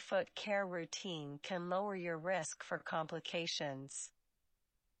daily foot care routine can lower your risk for complications.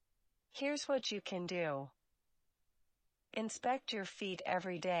 Here's what you can do. Inspect your feet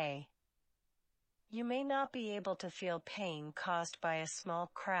every day. You may not be able to feel pain caused by a small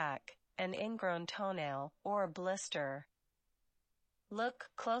crack, an ingrown toenail, or a blister.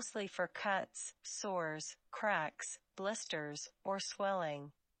 Look closely for cuts, sores, cracks, blisters, or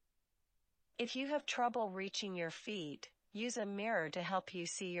swelling. If you have trouble reaching your feet, use a mirror to help you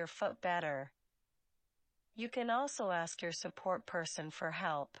see your foot better. You can also ask your support person for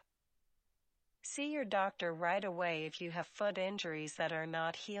help. See your doctor right away if you have foot injuries that are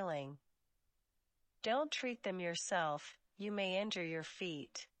not healing. Don't treat them yourself, you may injure your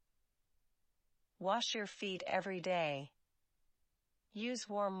feet. Wash your feet every day. Use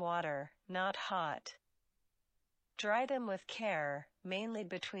warm water, not hot. Dry them with care, mainly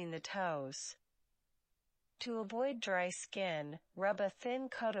between the toes. To avoid dry skin, rub a thin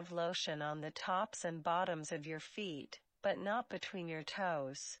coat of lotion on the tops and bottoms of your feet, but not between your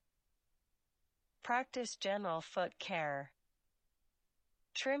toes. Practice general foot care.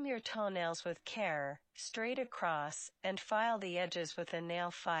 Trim your toenails with care, straight across, and file the edges with a nail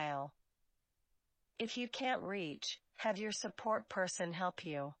file. If you can't reach, have your support person help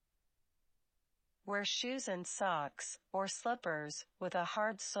you. Wear shoes and socks, or slippers, with a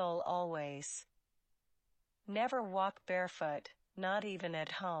hard sole always. Never walk barefoot, not even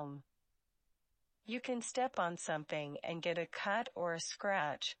at home. You can step on something and get a cut or a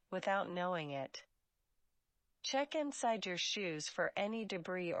scratch without knowing it. Check inside your shoes for any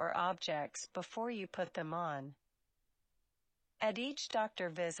debris or objects before you put them on. At each doctor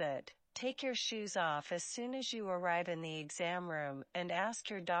visit, take your shoes off as soon as you arrive in the exam room and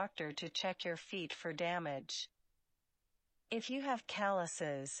ask your doctor to check your feet for damage. If you have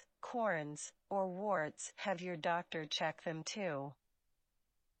calluses, corns, or warts, have your doctor check them too.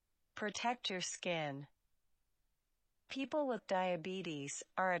 Protect your skin. People with diabetes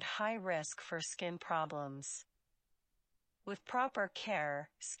are at high risk for skin problems. With proper care,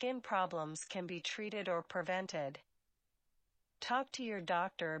 skin problems can be treated or prevented. Talk to your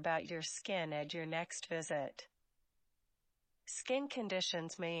doctor about your skin at your next visit. Skin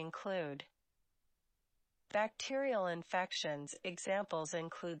conditions may include bacterial infections. Examples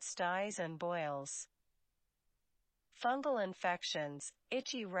include styes and boils. Fungal infections,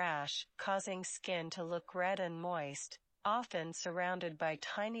 itchy rash, causing skin to look red and moist, often surrounded by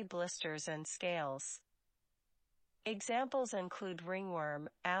tiny blisters and scales. Examples include ringworm,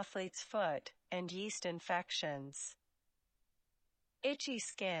 athlete's foot, and yeast infections. Itchy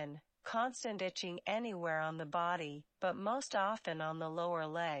skin, constant itching anywhere on the body, but most often on the lower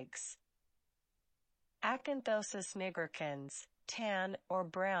legs. Acanthosis nigricans, tan or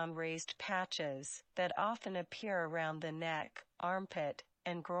brown raised patches that often appear around the neck, armpit,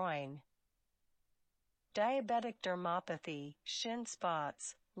 and groin. Diabetic dermopathy, shin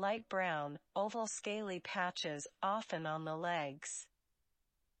spots, light brown, oval scaly patches often on the legs.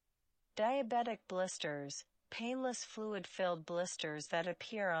 Diabetic blisters, painless fluid-filled blisters that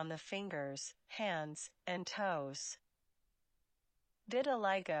appear on the fingers, hands, and toes.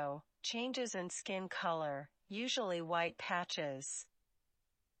 Vitiligo, changes in skin color, usually white patches.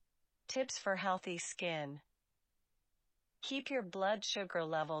 Tips for healthy skin. Keep your blood sugar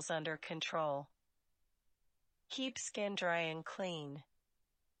levels under control. Keep skin dry and clean.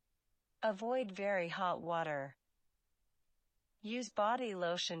 Avoid very hot water. Use body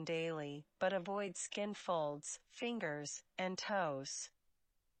lotion daily, but avoid skin folds, fingers, and toes.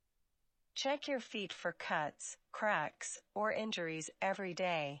 Check your feet for cuts, cracks, or injuries every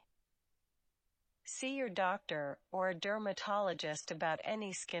day. See your doctor or a dermatologist about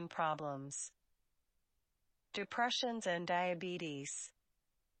any skin problems. Depressions and diabetes.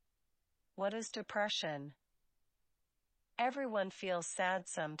 What is depression? Everyone feels sad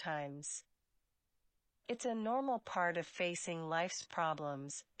sometimes. It's a normal part of facing life's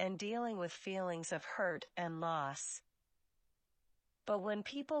problems and dealing with feelings of hurt and loss. But when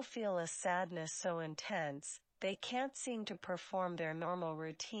people feel a sadness so intense, they can't seem to perform their normal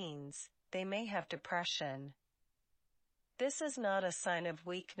routines, they may have depression. This is not a sign of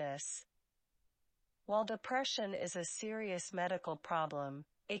weakness. While depression is a serious medical problem,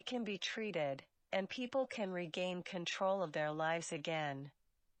 it can be treated, and people can regain control of their lives again.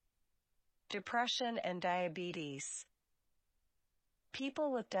 Depression and diabetes.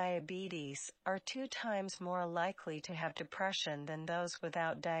 People with diabetes are 2 times more likely to have depression than those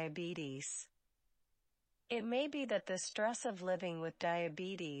without diabetes. It may be that the stress of living with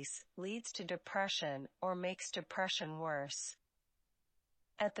diabetes leads to depression or makes depression worse.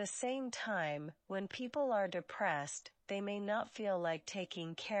 At the same time, when people are depressed, they may not feel like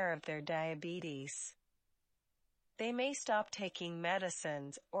taking care of their diabetes. They may stop taking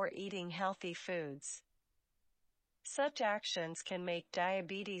medicines or eating healthy foods. Such actions can make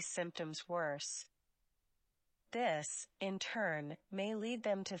diabetes symptoms worse. This, in turn, may lead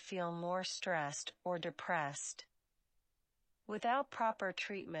them to feel more stressed or depressed. Without proper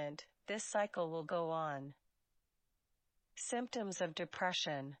treatment, this cycle will go on. Symptoms of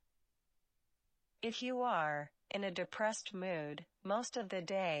depression. If you are in a depressed mood most of the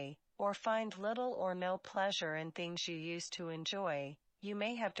day, or find little or no pleasure in things you used to enjoy, you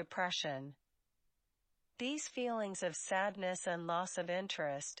may have depression. These feelings of sadness and loss of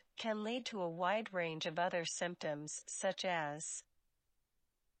interest can lead to a wide range of other symptoms such as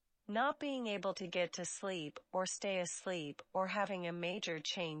not being able to get to sleep or stay asleep or having a major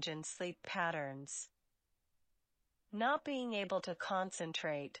change in sleep patterns. Not being able to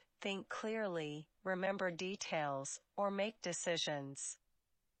concentrate, think clearly, remember details, or make decisions.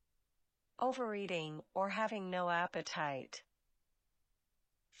 Overeating or having no appetite.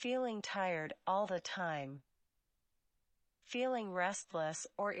 Feeling tired all the time. feeling restless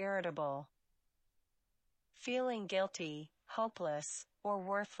or irritable, feeling guilty, hopeless, or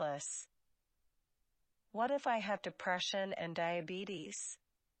worthless. What if I have depression and diabetes?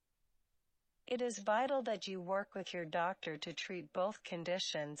 It is vital that you work with your doctor to treat both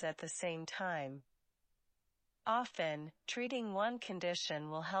conditions at the same time. Often, treating one condition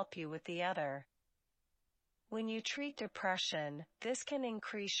will help you with the other. When you treat depression, this can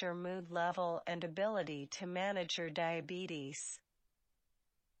increase your mood level and ability to manage your diabetes.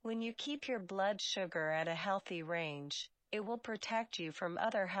 When you keep your blood sugar at a healthy range, it will protect you from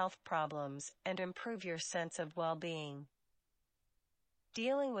other health problems and improve your sense of well-being.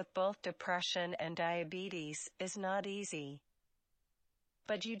 Dealing with both depression and diabetes is not easy.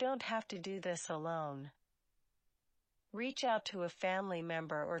 But you don't have to do this alone. Reach out to a family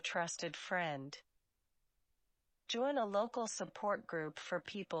member or trusted friend. Join a local support group for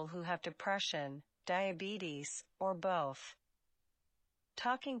people who have depression, diabetes, or both.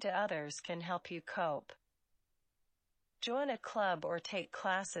 Talking to others can help you cope. Join a club or take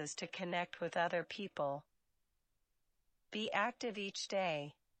classes to connect with other people. Be active each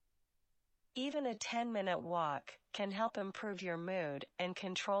day. Even a 10-minute walk can help improve your mood and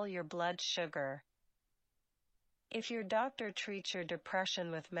control your blood sugar. If your doctor treats your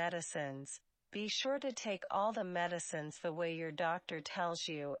depression with medicines, be sure to take all the medicines the way your doctor tells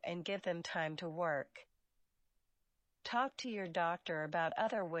you and give them time to work. Talk to your doctor about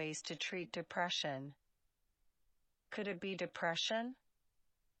other ways to treat depression. Could it be depression?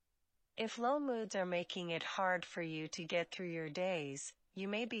 If low moods are making it hard for you to get through your days, you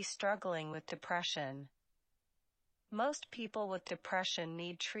may be struggling with depression. Most people with depression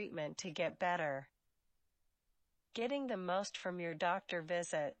need treatment to get better. Getting the most from your doctor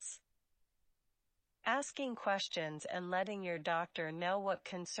visits. Asking questions and letting your doctor know what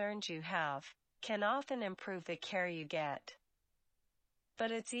concerns you have can often improve the care you get.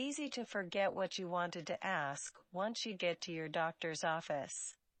 But it's easy to forget what you wanted to ask once you get to your doctor's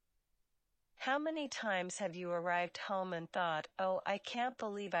office. How many times have you arrived home and thought, "Oh, I can't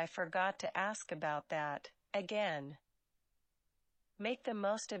believe I forgot to ask about that again"? Make the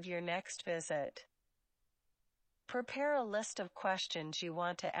most of your next visit. Prepare a list of questions you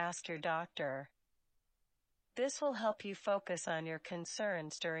want to ask your doctor. This will help you focus on your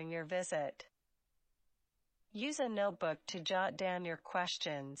concerns during your visit. Use a notebook to jot down your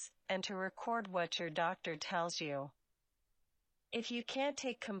questions and to record what your doctor tells you. If you can't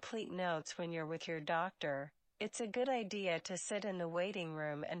take complete notes when you're with your doctor, it's a good idea to sit in the waiting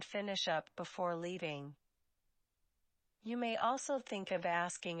room and finish up before leaving. You may also think of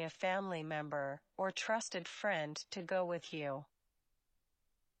asking a family member or trusted friend to go with you.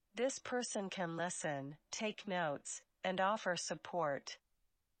 This person can listen, take notes, and offer support.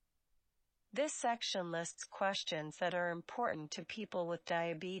 This section lists questions that are important to people with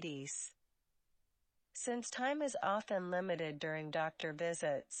diabetes. Since time is often limited during doctor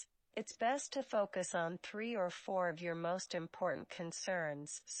visits, it's best to focus on 3 or 4 of your most important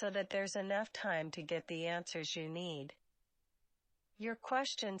concerns so that there's enough time to get the answers you need. Your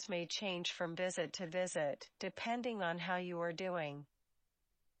questions may change from visit to visit, depending on how you are doing.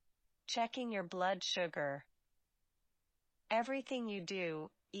 Checking your blood sugar. Everything you do,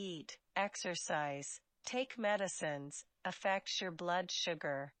 eat, exercise, take medicines, affects your blood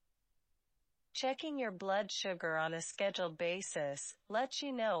sugar. Checking your blood sugar on a scheduled basis lets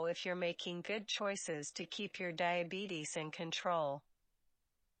you know if you're making good choices to keep your diabetes in control.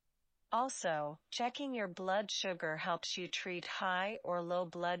 Also, checking your blood sugar helps you treat high or low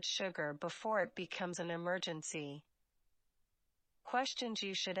blood sugar before it becomes an emergency. Questions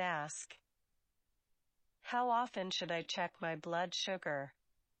you should ask. How often should I check my blood sugar?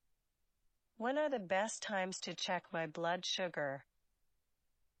 When are the best times to check my blood sugar?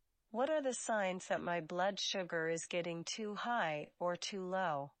 What are the signs that my blood sugar is getting too high or too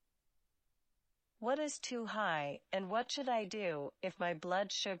low? What is too high, and what should I do if my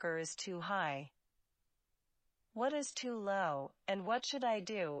blood sugar is too high? What is too low, and what should I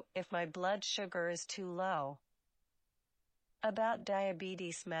do if my blood sugar is too low? About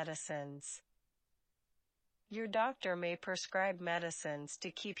diabetes medicines. Your doctor may prescribe medicines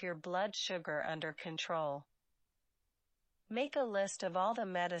to keep your blood sugar under control. Make a list of all the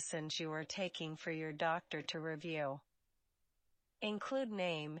medicines you are taking for your doctor to review. Include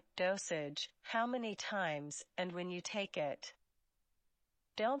name, dosage, how many times, and when you take it.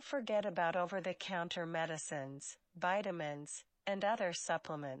 Don't forget about over-the-counter medicines, vitamins, and other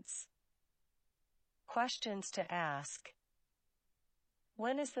supplements. Questions to ask.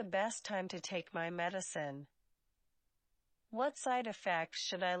 When is the best time to take my medicine? What side effects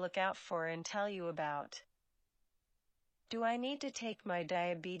should I look out for and tell you about? Do I need to take my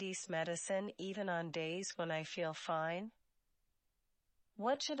diabetes medicine even on days when I feel fine?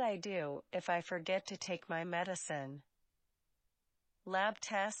 What should I do if I forget to take my medicine? Lab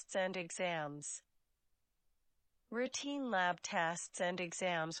tests and exams. Routine lab tests and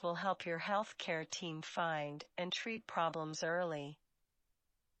exams will help your healthcare team find and treat problems early.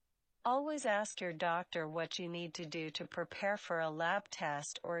 Always ask your doctor what you need to do to prepare for a lab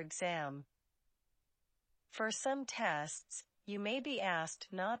test or exam. For some tests, you may be asked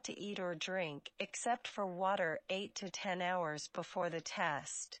not to eat or drink except for water 8 to 10 hours before the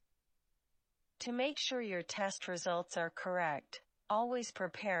test. To make sure your test results are correct, always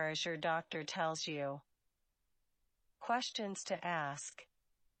prepare as your doctor tells you. Questions to ask.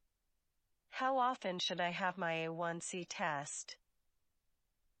 How often should I have my A1C test?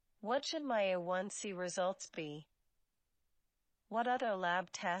 What should my A1C results be? What other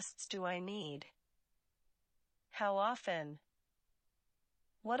lab tests do I need? How often?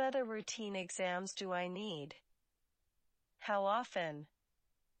 What other routine exams do I need? How often?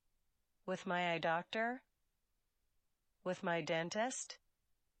 With my eye doctor? With my dentist?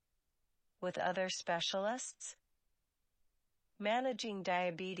 With other specialists? Managing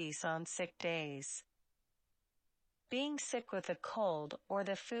diabetes on sick days. Being sick with a cold or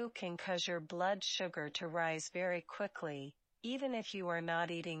the flu can cause your blood sugar to rise very quickly, even if you are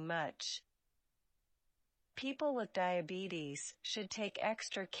not eating much. People with diabetes should take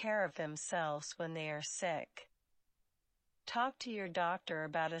extra care of themselves when they are sick. Talk to your doctor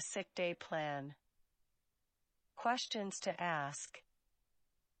about a sick day plan. Questions to ask.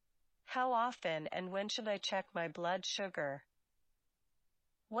 How often and when should I check my blood sugar?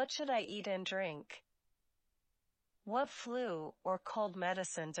 What should I eat and drink? What flu or cold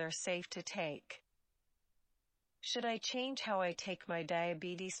medicines are safe to take? Should I change how I take my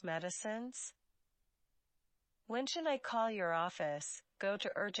diabetes medicines? When should I call your office, go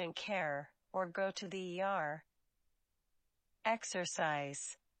to urgent care, or go to the ER?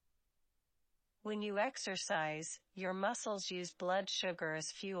 Exercise. When you exercise, your muscles use blood sugar as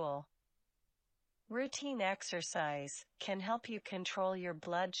fuel. Routine exercise can help you control your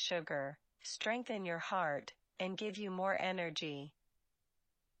blood sugar, strengthen your heart, and give you more energy.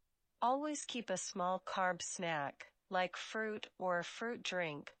 Always keep a small carb snack, like fruit or a fruit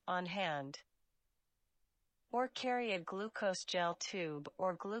drink, on hand. Or carry a glucose gel tube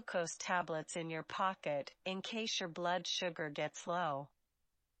or glucose tablets in your pocket in case your blood sugar gets low.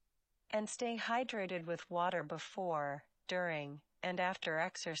 And stay hydrated with water before, during, and after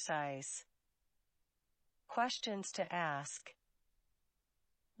exercise. Questions to ask.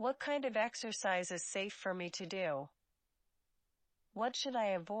 What kind of exercise is safe for me to do? What should I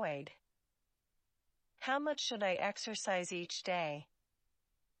avoid? How much should I exercise each day?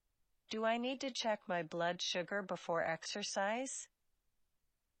 Do I need to check my blood sugar before exercise?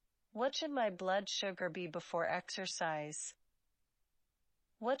 What should my blood sugar be before exercise?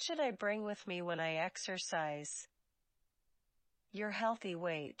 What should I bring with me when I exercise? Your healthy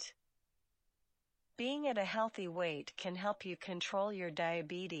weight. Being at a healthy weight can help you control your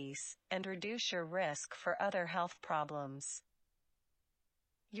diabetes and reduce your risk for other health problems.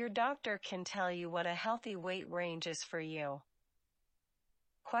 Your doctor can tell you what a healthy weight range is for you.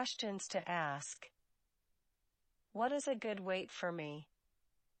 Questions to ask. What is a good weight for me?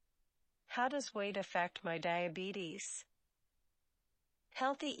 How does weight affect my diabetes?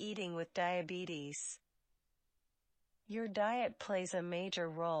 Healthy eating with diabetes. Your diet plays a major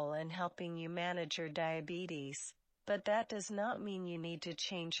role in helping you manage your diabetes, but that does not mean you need to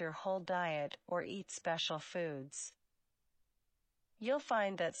change your whole diet or eat special foods. You'll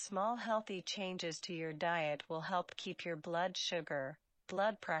find that small healthy changes to your diet will help keep your blood sugar,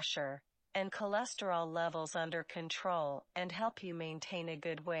 blood pressure, and cholesterol levels under control and help you maintain a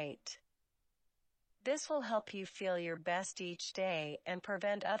good weight. This will help you feel your best each day and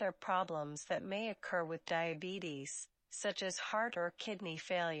prevent other problems that may occur with diabetes, such as heart or kidney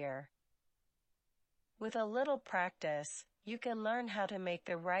failure. With a little practice, you can learn how to make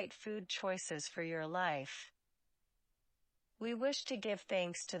the right food choices for your life. We wish to give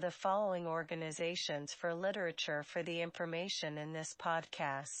thanks to the following organizations for literature for the information in this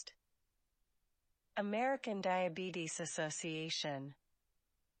podcast. American Diabetes Association,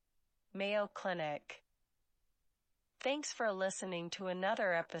 Mayo Clinic. Thanks for listening to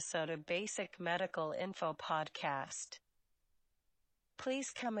another episode of Basic Medical Info Podcast.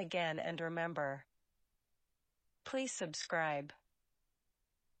 Please come again and remember, please subscribe.